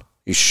come on,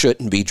 you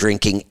shouldn't be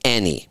drinking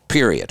any,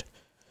 period.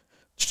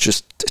 It's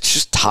just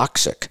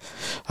toxic.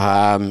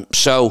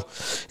 So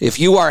if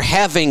you are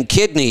having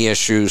kidney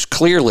issues,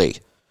 clearly,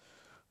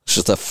 this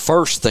is the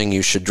first thing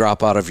you should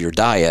drop out of your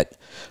diet,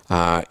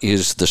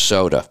 is the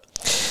soda.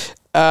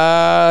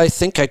 I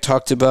think I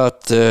talked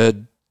about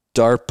the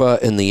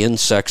DARPA and the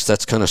insects.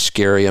 That's kind of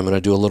scary. I'm going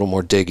to do a little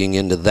more digging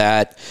into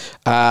that.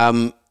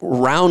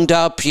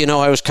 Roundup,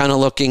 I was kind of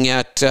looking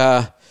at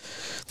the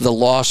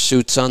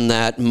lawsuits on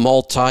that,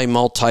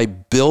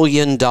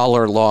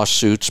 multi-billion-dollar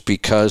lawsuits,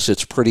 because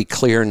it's pretty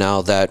clear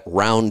now that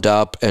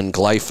Roundup and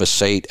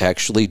glyphosate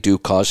actually do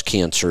cause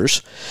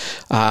cancers.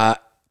 But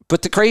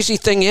the crazy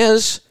thing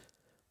is,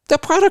 the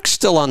product's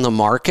still on the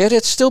market.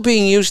 It's still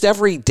being used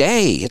every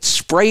day. It's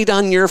sprayed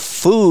on your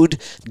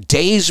food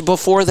days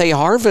before they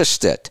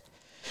harvest it.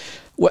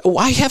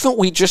 Why haven't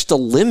we just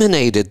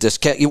eliminated this?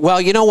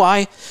 Well, you know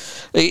why?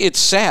 It's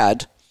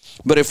sad,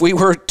 but if we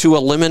were to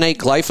eliminate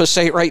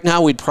glyphosate right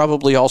now, we'd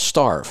probably all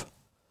starve.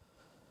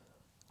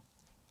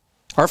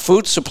 Our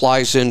food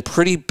supply's in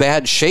pretty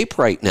bad shape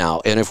right now,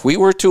 and if we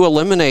were to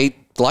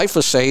eliminate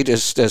glyphosate,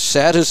 as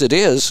sad as it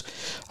is,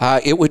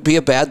 it would be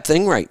a bad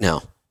thing right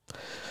now.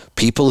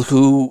 People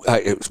who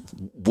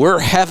we're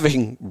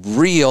having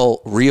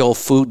real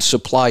food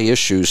supply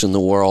issues in the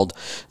world.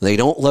 They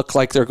don't look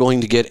like they're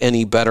going to get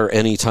any better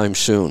anytime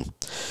soon.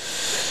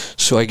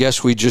 So I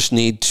guess we just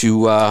need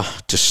to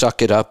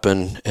suck it up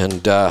and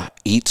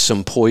eat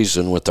some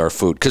poison with our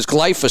food. Because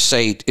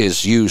glyphosate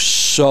is used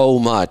so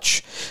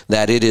much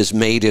that it has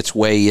made its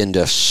way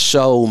into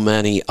so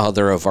many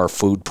other of our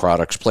food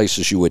products,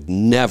 places you would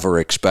never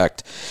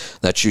expect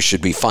that you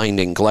should be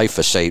finding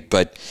glyphosate.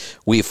 But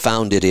we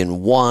found it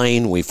in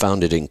wine. We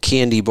found it in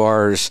candy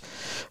bars.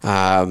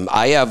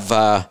 I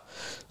have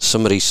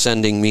somebody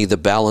sending me the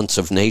Balance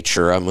of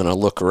Nature. I'm going to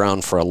look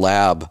around for a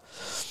lab,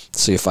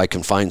 see if I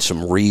can find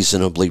some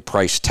reasonably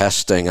priced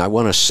testing. I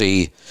want to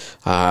see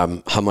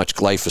how much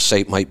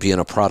glyphosate might be in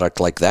a product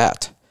like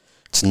that.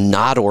 It's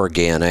not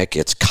organic.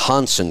 It's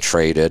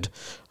concentrated.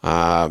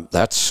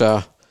 That's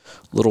a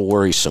little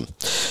worrisome.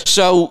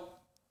 So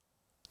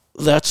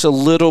that's a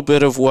little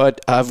bit of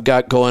what I've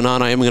got going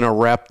on. I am going to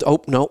wrap.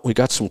 Oh, no, we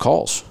got some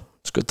calls.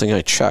 It's a good thing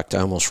I checked. I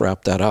almost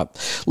wrapped that up.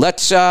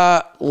 Let's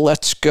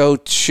go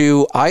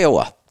to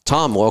Iowa.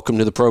 Tom, welcome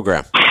to the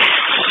program.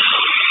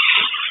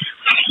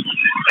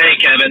 Hey,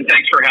 Kevin.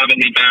 Thanks for having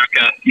me back.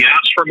 You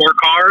asked for more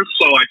cars,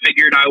 so I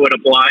figured I would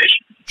oblige.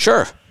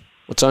 Sure.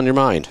 What's on your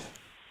mind?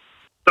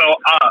 So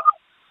I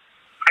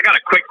got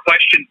a quick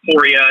question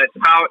for you. It's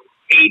about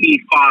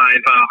AB 5.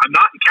 I'm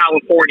not in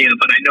California,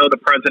 but I know the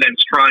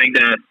president's trying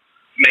to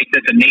make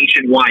this a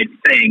nationwide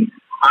thing.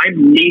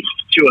 I'm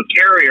leased to a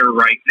carrier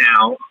right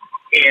now,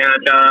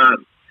 and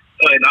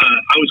but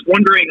I was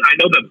wondering, I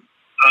know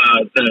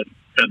the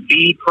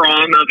B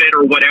prong of it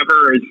or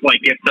whatever is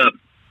like if the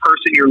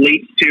person you're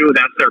leased to,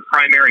 that's their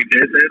primary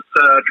business,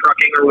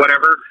 trucking or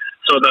whatever.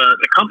 So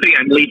the company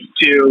I'm leased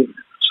to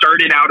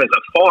started out as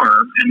a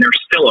farm, and they're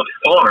still a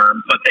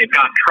farm, but they've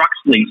got trucks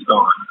leased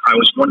on. I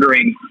was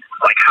wondering,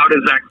 like, how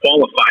does that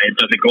qualify?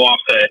 Does it go off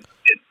the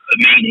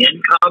main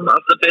income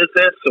of the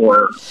business,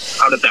 or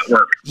how does that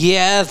work?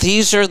 Yeah,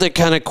 these are the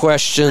kind of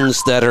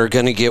questions that are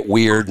going to get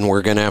weird, and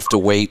we're going to have to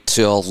wait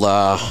till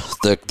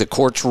the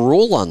courts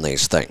rule on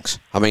these things.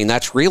 I mean,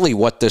 that's really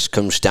what this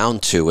comes down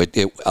to. It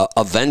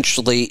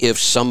eventually, if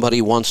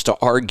somebody wants to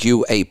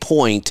argue a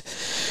point,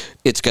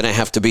 it's going to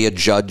have to be a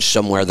judge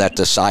somewhere that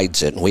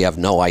decides it, and we have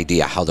no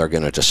idea how they're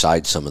going to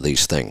decide some of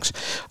these things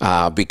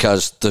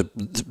because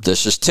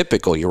this is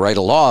typical. You write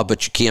a law,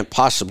 but you can't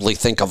possibly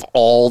think of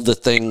all the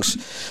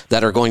things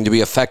that are going to be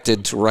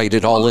affected to write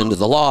it all into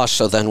the law,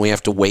 so then we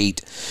have to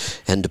wait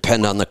and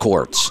depend on the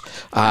courts.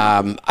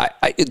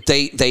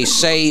 They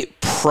say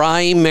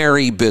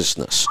primary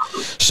business.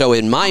 So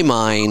in my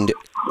mind,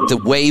 the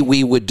way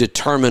we would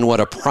determine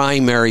what a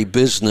primary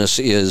business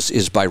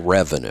is by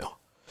revenue.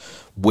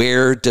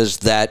 Where does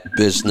that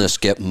business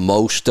get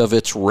most of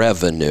its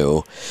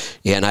revenue?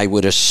 And I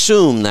would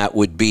assume that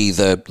would be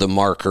the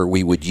marker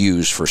we would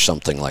use for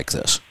something like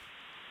this.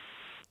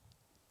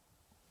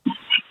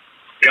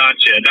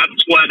 Gotcha.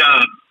 That's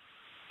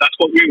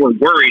what we were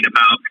worried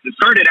about. It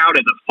started out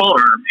as a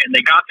farm, and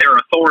they got their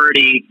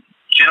authority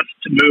just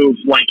to move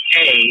like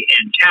hay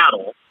and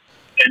cattle,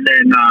 and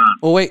then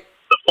the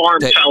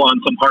farm fell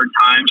on some hard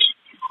times.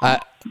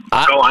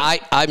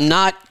 I'm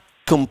not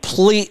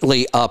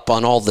completely up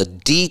on all the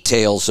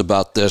details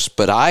about this,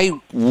 but I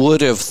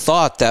would have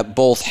thought that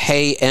both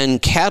hay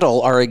and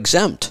cattle are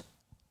exempt.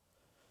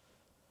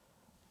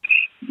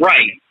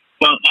 Right.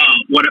 Well,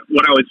 what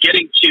I was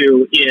getting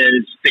to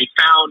is they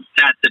found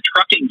that the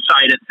trucking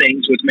side of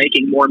things was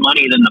making more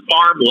money than the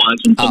farm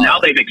was, and so now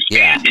they've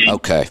expanded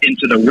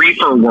into the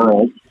reefer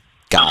world.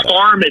 The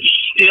farm is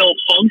still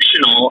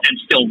functional and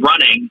still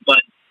running,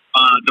 but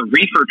the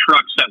reefer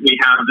trucks that we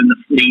have in the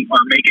fleet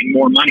are making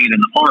more money than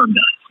the farm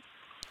does.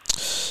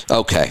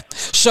 Okay.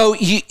 So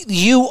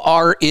you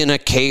are in a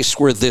case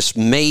where this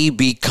may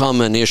become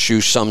an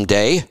issue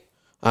someday.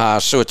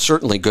 So it's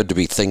certainly good to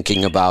be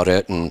thinking about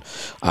it. And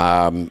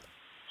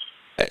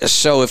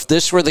so if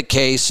this were the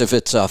case, if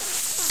it's a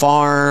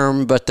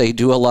farm, but they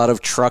do a lot of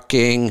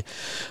trucking.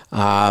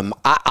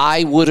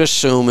 I would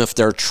assume if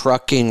their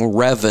trucking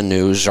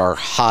revenues are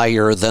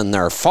higher than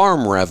their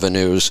farm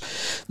revenues,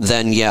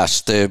 then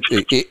yes,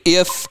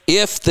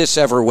 if this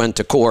ever went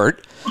to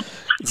court,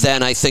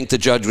 then I think the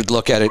judge would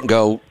look at it and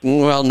go,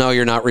 well, no,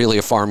 you're not really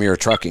a farm, you're a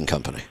trucking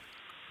company.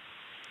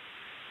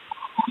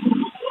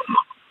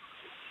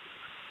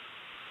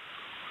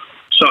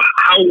 So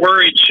how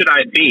worried should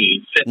I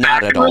be? Sit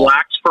Not back at and all.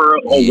 relax for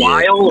a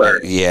while?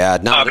 Or? Yeah,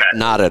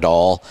 not at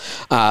all.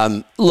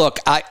 Look,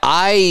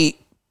 I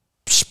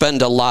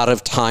spend a lot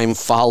of time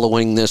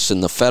following this in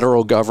the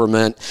federal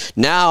government.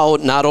 Now,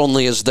 not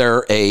only is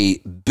there a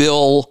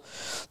bill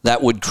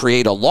that would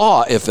create a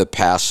law if it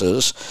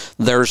passes,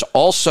 there's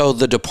also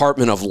the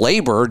Department of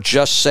Labor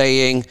just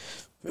saying,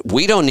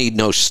 we don't need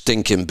no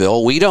stinking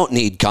bill. We don't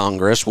need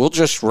Congress. We'll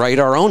just write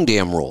our own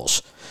damn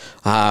rules.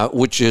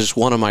 Which is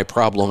one of my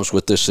problems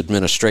with this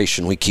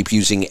administration. We keep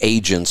using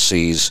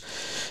agencies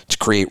to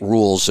create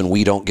rules, and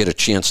we don't get a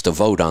chance to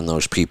vote on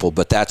those people.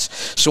 But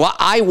so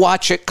I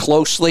watch it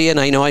closely, and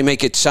I know I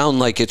make it sound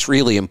like it's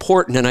really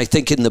important, and I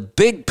think in the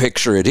big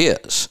picture it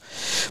is.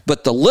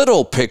 But the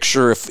little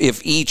picture,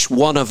 if each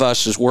one of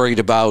us is worried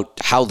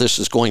about how this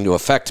is going to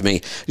affect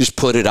me, just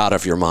put it out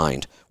of your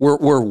mind.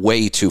 We're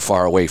way too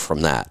far away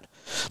from that.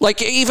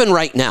 Like even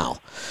right now,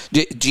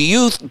 do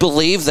you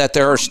believe that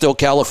there are still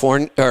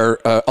California or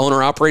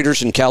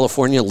owner-operators in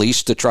California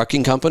leased to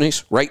trucking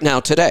companies right now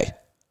today?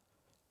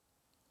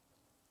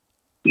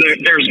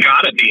 There's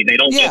got to be. They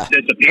don't just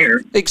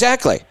disappear.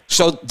 Exactly.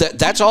 So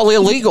that's all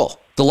illegal.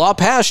 The law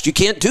passed. You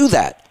can't do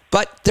that.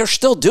 But they're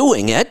still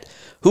doing it.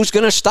 Who's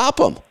going to stop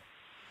them?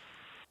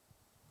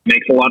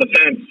 Makes a lot of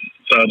sense.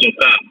 So just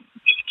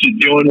keep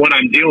doing what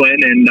I'm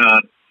doing, and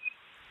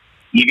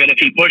even if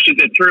he pushes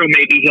it through,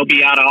 maybe he'll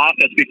be out of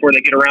office before they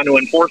get around to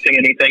enforcing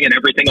anything, and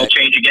everything will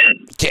change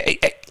again.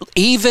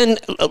 Even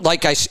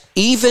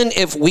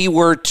if we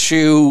were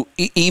to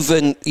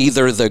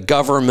either the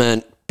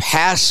government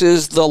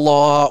passes the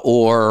law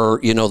or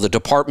the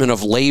Department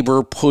of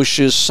Labor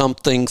pushes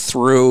something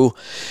through,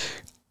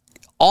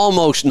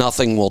 almost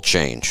nothing will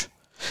change.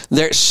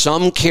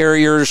 Some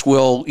carriers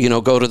will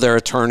go to their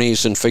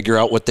attorneys and figure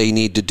out what they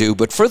need to do,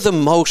 but for the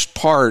most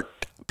part,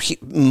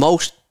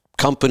 most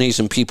companies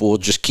and people will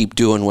just keep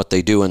doing what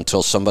they do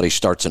until somebody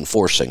starts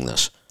enforcing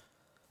this.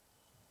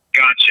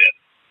 Gotcha.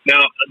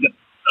 Now,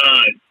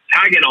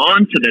 tagging on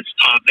to this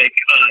topic,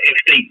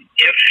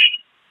 if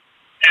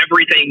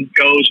everything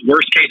goes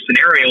worst case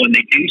scenario and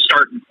they do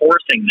start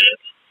enforcing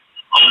this,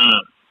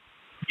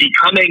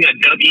 becoming a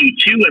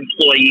W-2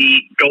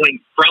 employee going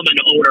from an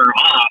owner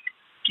off,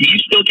 do you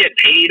still get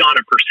paid on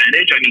a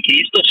percentage? I mean, can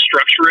you still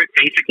structure it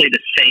basically the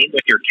same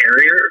with your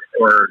carrier,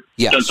 or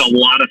does a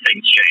lot of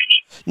things change?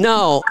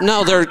 No,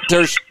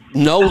 there's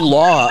no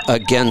law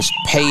against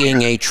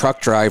paying a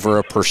truck driver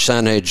a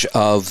percentage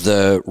of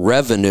the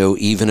revenue,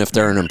 even if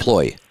they're an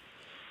employee.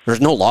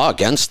 There's no law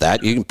against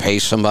that. You can pay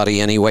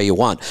somebody any way you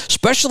want,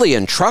 especially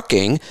in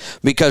trucking,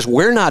 because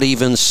we're not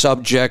even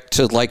subject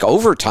to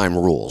overtime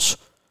rules.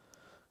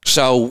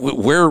 So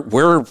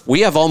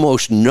we have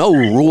almost no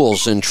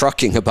rules in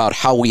trucking about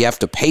how we have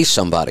to pay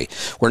somebody.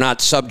 We're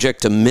not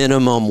subject to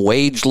minimum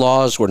wage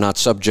laws. We're not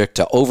subject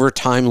to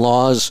overtime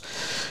laws.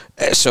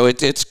 So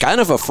it's kind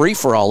of a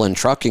free-for-all in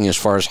trucking as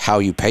far as how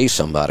you pay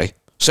somebody.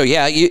 So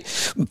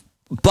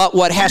but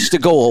what has to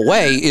go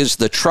away is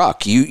the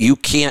truck. You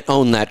can't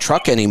own that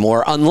truck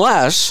anymore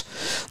unless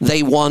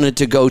they wanted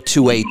to go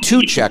to a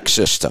two-check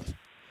system,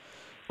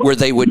 where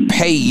they would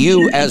pay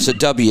you as a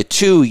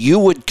W-2, you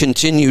would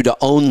continue to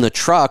own the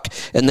truck,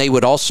 and they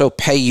would also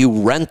pay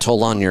you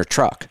rental on your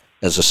truck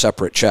as a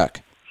separate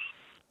check.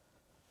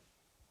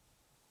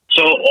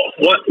 So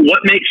what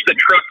makes the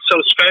truck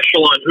so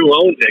special on who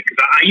owns it?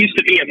 Because I used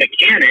to be a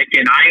mechanic,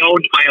 and I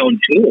owned my own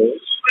tools.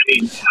 I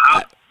mean,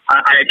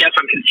 I guess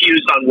I'm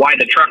confused on why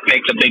the truck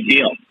makes a big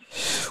deal.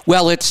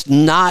 Well, it's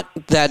not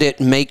that it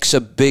makes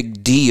a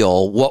big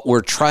deal. What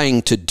we're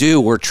trying to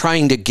do, we're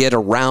trying to get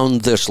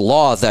around this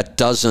law that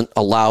doesn't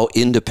allow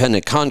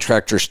independent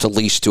contractors to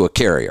lease to a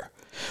carrier.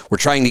 We're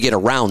trying to get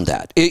around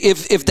that.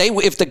 If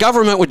the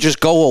government would just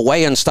go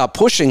away and stop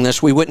pushing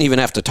this, we wouldn't even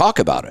have to talk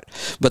about it.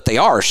 But they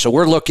are, so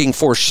we're looking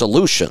for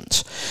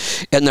solutions.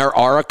 And there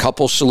are a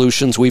couple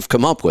solutions we've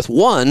come up with.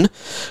 One,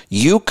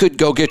 you could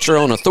go get your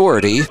own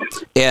authority,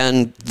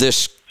 and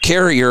this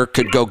carrier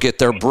could go get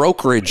their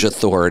brokerage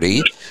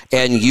authority,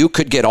 and you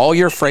could get all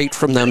your freight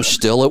from them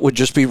still. It would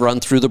just be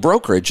run through the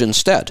brokerage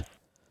instead.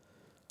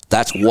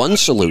 That's one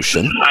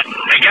solution. I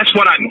guess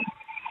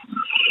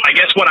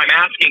what I'm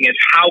asking is,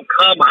 how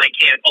come I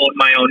can't own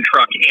my own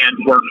truck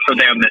and work for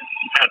them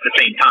at the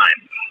same time?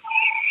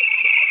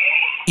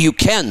 You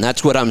can.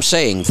 That's what I'm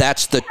saying.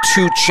 That's the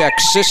two-check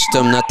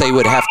system that they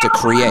would have to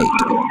create.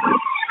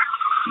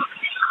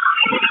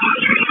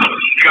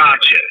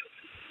 Gotcha.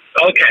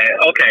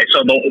 Okay.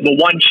 So the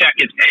one check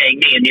is paying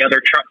me, and the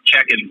other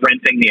check is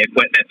renting the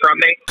equipment from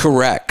me.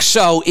 Correct.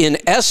 So in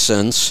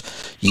essence,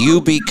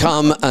 you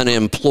become an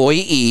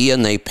employee,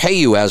 and they pay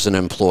you as an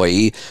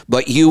employee,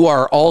 but you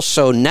are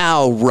also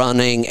now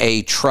running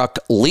a truck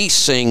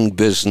leasing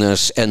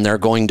business, and they're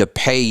going to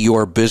pay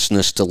your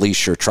business to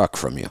lease your truck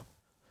from you.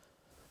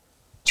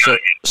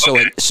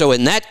 So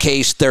in that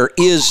case, there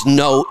is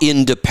no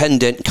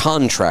independent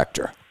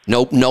contractor.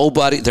 Nope,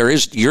 nobody.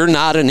 You're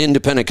not an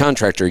independent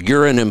contractor.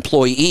 You're an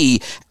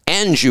employee,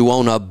 and you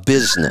own a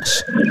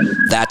business.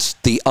 That's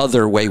the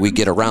other way we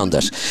get around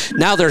this.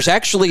 Now, there's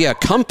actually a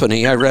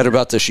company. I read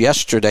about this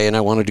yesterday, and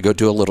I wanted to go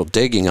do a little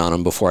digging on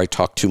them before I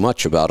talk too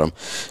much about them.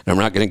 And I'm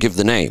not going to give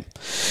the name.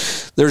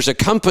 There's a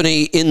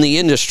company in the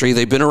industry.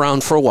 They've been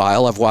around for a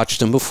while. I've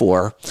watched them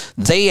before.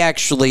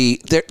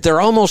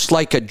 They're almost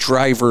like a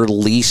driver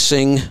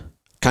leasing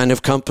kind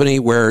of company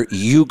where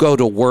you go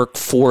to work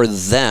for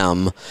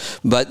them,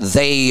 but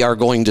they are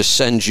going to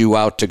send you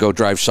out to go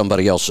drive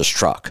somebody else's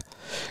truck.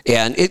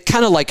 And it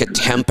kind of like a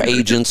temp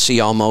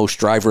agency, almost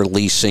driver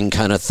leasing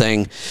kind of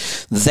thing.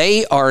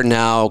 They are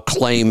now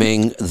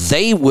claiming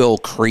they will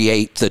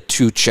create the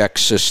 2-check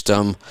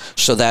system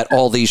so that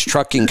all these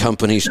trucking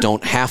companies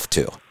don't have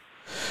to.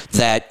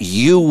 That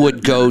you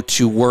would go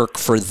to work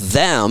for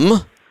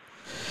them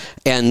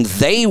and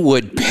they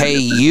would pay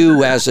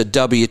you as a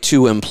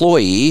W-2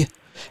 employee,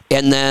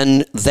 and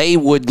then they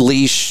would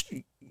lease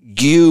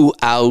you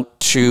out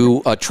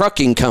to a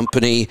trucking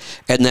company,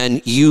 and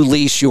then you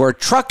lease your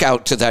truck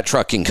out to that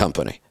trucking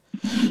company.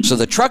 So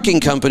the trucking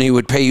company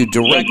would pay you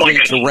directly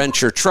to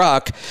rent your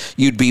truck.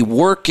 You'd be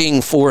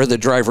working for the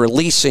driver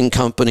leasing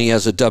company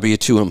as a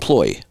W-2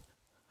 employee.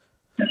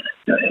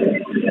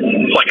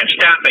 It's like a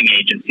staffing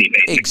agency,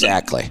 basically.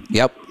 Exactly.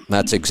 Yep.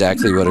 That's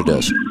exactly what it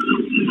is.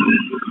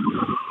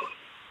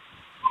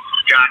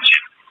 Gotcha.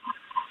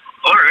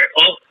 All right.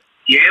 Well,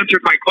 you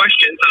answered my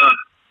question.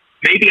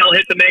 Maybe I'll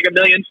hit the Mega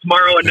Millions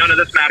tomorrow, and none of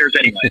this matters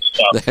anyway.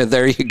 So.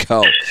 There you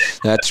go.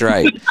 That's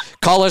right.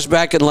 Call us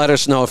back and let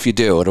us know if you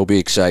do. It'll be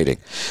exciting.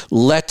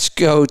 Let's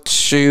go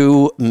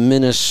to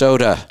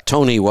Minnesota.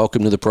 Tony,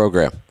 welcome to the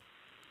program.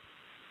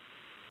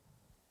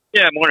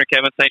 Yeah, morning,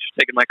 Kevin. Thanks for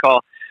taking my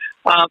call.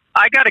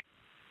 I got a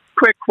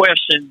quick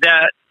question.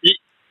 That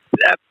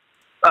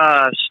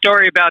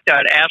story about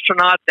that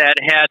astronaut that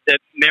had the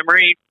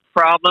memory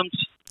problems.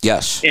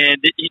 Yes. And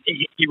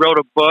he wrote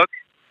a book.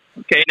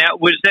 Okay, now,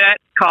 was that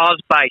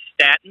caused by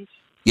statins?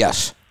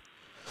 Yes.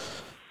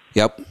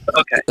 Yep.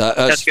 Okay,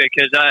 that's good,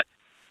 because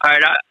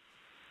I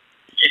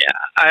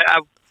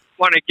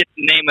want to get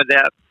the name of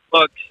that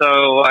book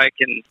so I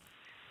can,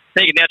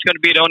 thinking that's going to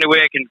be the only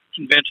way I can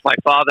convince my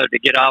father to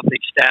get off these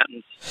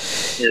statins,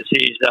 is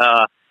he's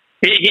a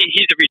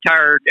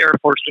retired Air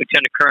Force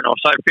lieutenant colonel,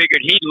 so I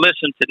figured he'd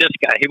listen to this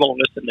guy. He won't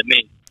listen to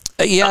me.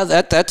 Yeah,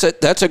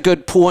 that's a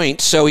good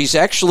point. So he's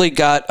actually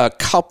got a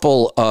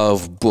couple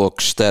of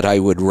books that I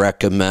would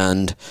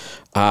recommend.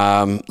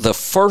 The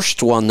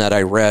first one that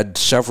I read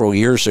several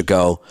years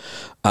ago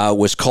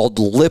was called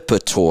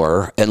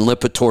Lipitor, and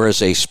Lipitor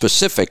is a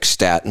specific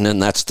statin,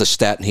 and that's the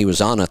statin he was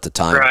on at the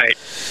time. Right.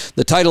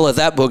 The title of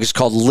that book is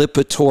called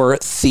Lipitor,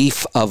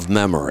 Thief of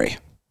Memory.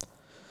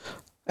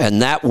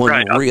 And that one,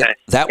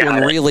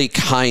 really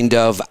kind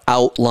of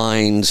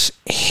outlines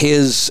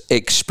his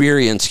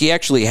experience. He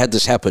actually had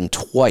this happen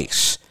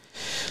twice.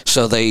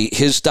 So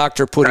his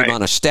doctor put him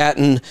on a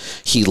statin.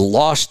 He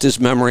lost his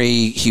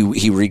memory. He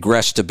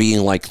regressed to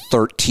being like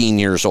 13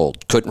 years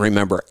old. Couldn't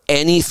remember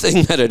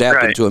anything that had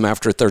happened to him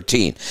after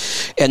 13.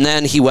 And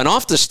then he went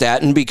off the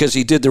statin because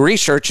he did the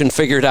research and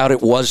figured out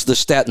it was the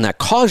statin that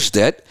caused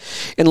it.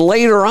 And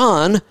later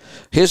on,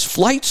 his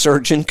flight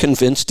surgeon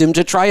convinced him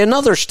to try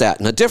another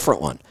statin, a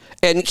different one.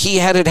 And he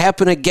had it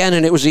happen again,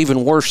 and it was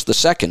even worse the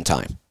second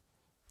time.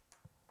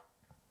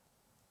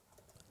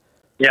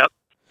 Yep.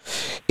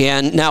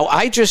 And now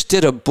I just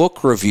did a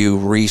book review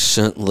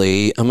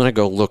recently. I'm going to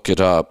go look it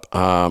up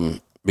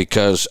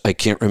because I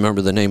can't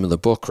remember the name of the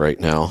book right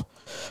now.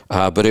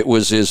 But it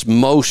was his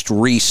most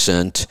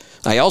recent.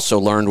 I also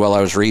learned while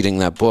I was reading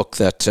that book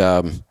that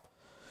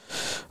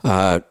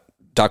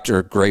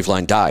Dr.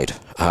 Graveline died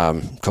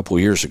a couple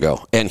of years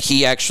ago. And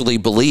he actually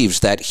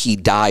believes that he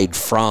died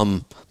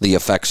from the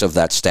effects of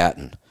that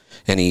statin.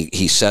 And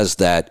he says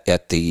that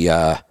at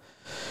the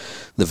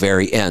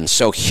very end.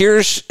 So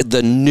here's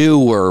the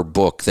newer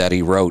book that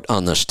he wrote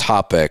on this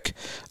topic.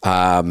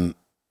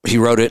 He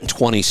wrote it in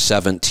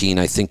 2017.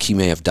 I think he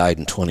may have died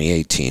in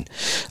 2018.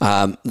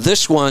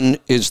 This one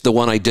is the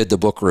one I did the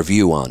book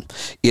review on.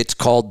 It's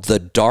called The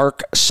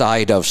Dark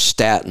Side of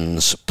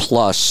Statins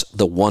Plus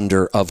the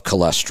Wonder of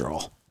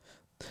Cholesterol.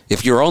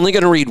 If you're only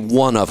going to read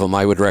one of them,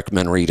 I would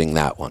recommend reading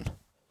that one.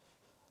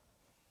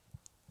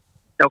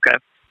 Okay.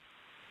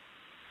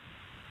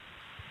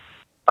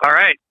 All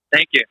right.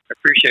 Thank you. I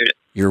appreciate it.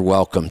 You're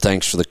welcome.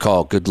 Thanks for the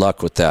call. Good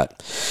luck with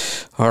that.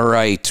 All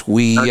right.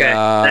 We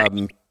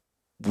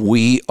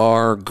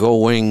are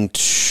going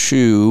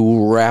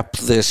to wrap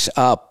this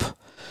up.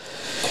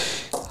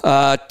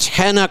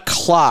 10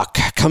 o'clock,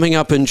 coming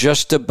up in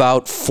just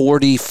about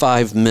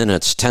 45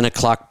 minutes, 10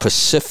 o'clock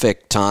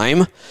Pacific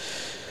time.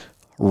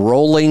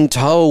 Rolling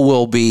Toe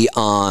will be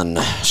on,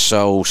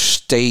 so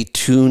stay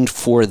tuned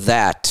for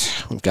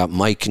that. We've got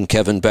Mike and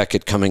Kevin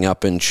Beckett coming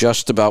up in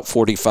just about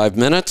 45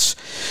 minutes,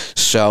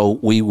 so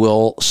we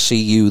will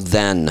see you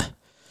then.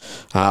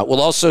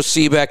 We'll also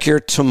see you back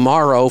here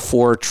tomorrow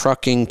for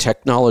Trucking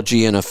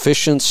Technology and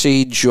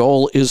Efficiency.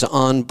 Joel is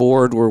on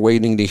board. We're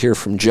waiting to hear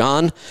from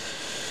John.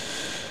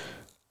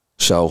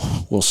 So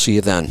we'll see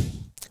you then.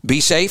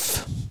 Be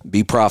safe,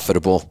 be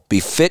profitable, be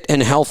fit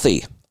and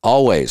healthy.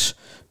 Always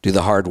do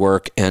the hard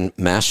work and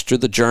master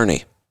the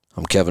journey.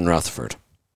 I'm Kevin Rutherford.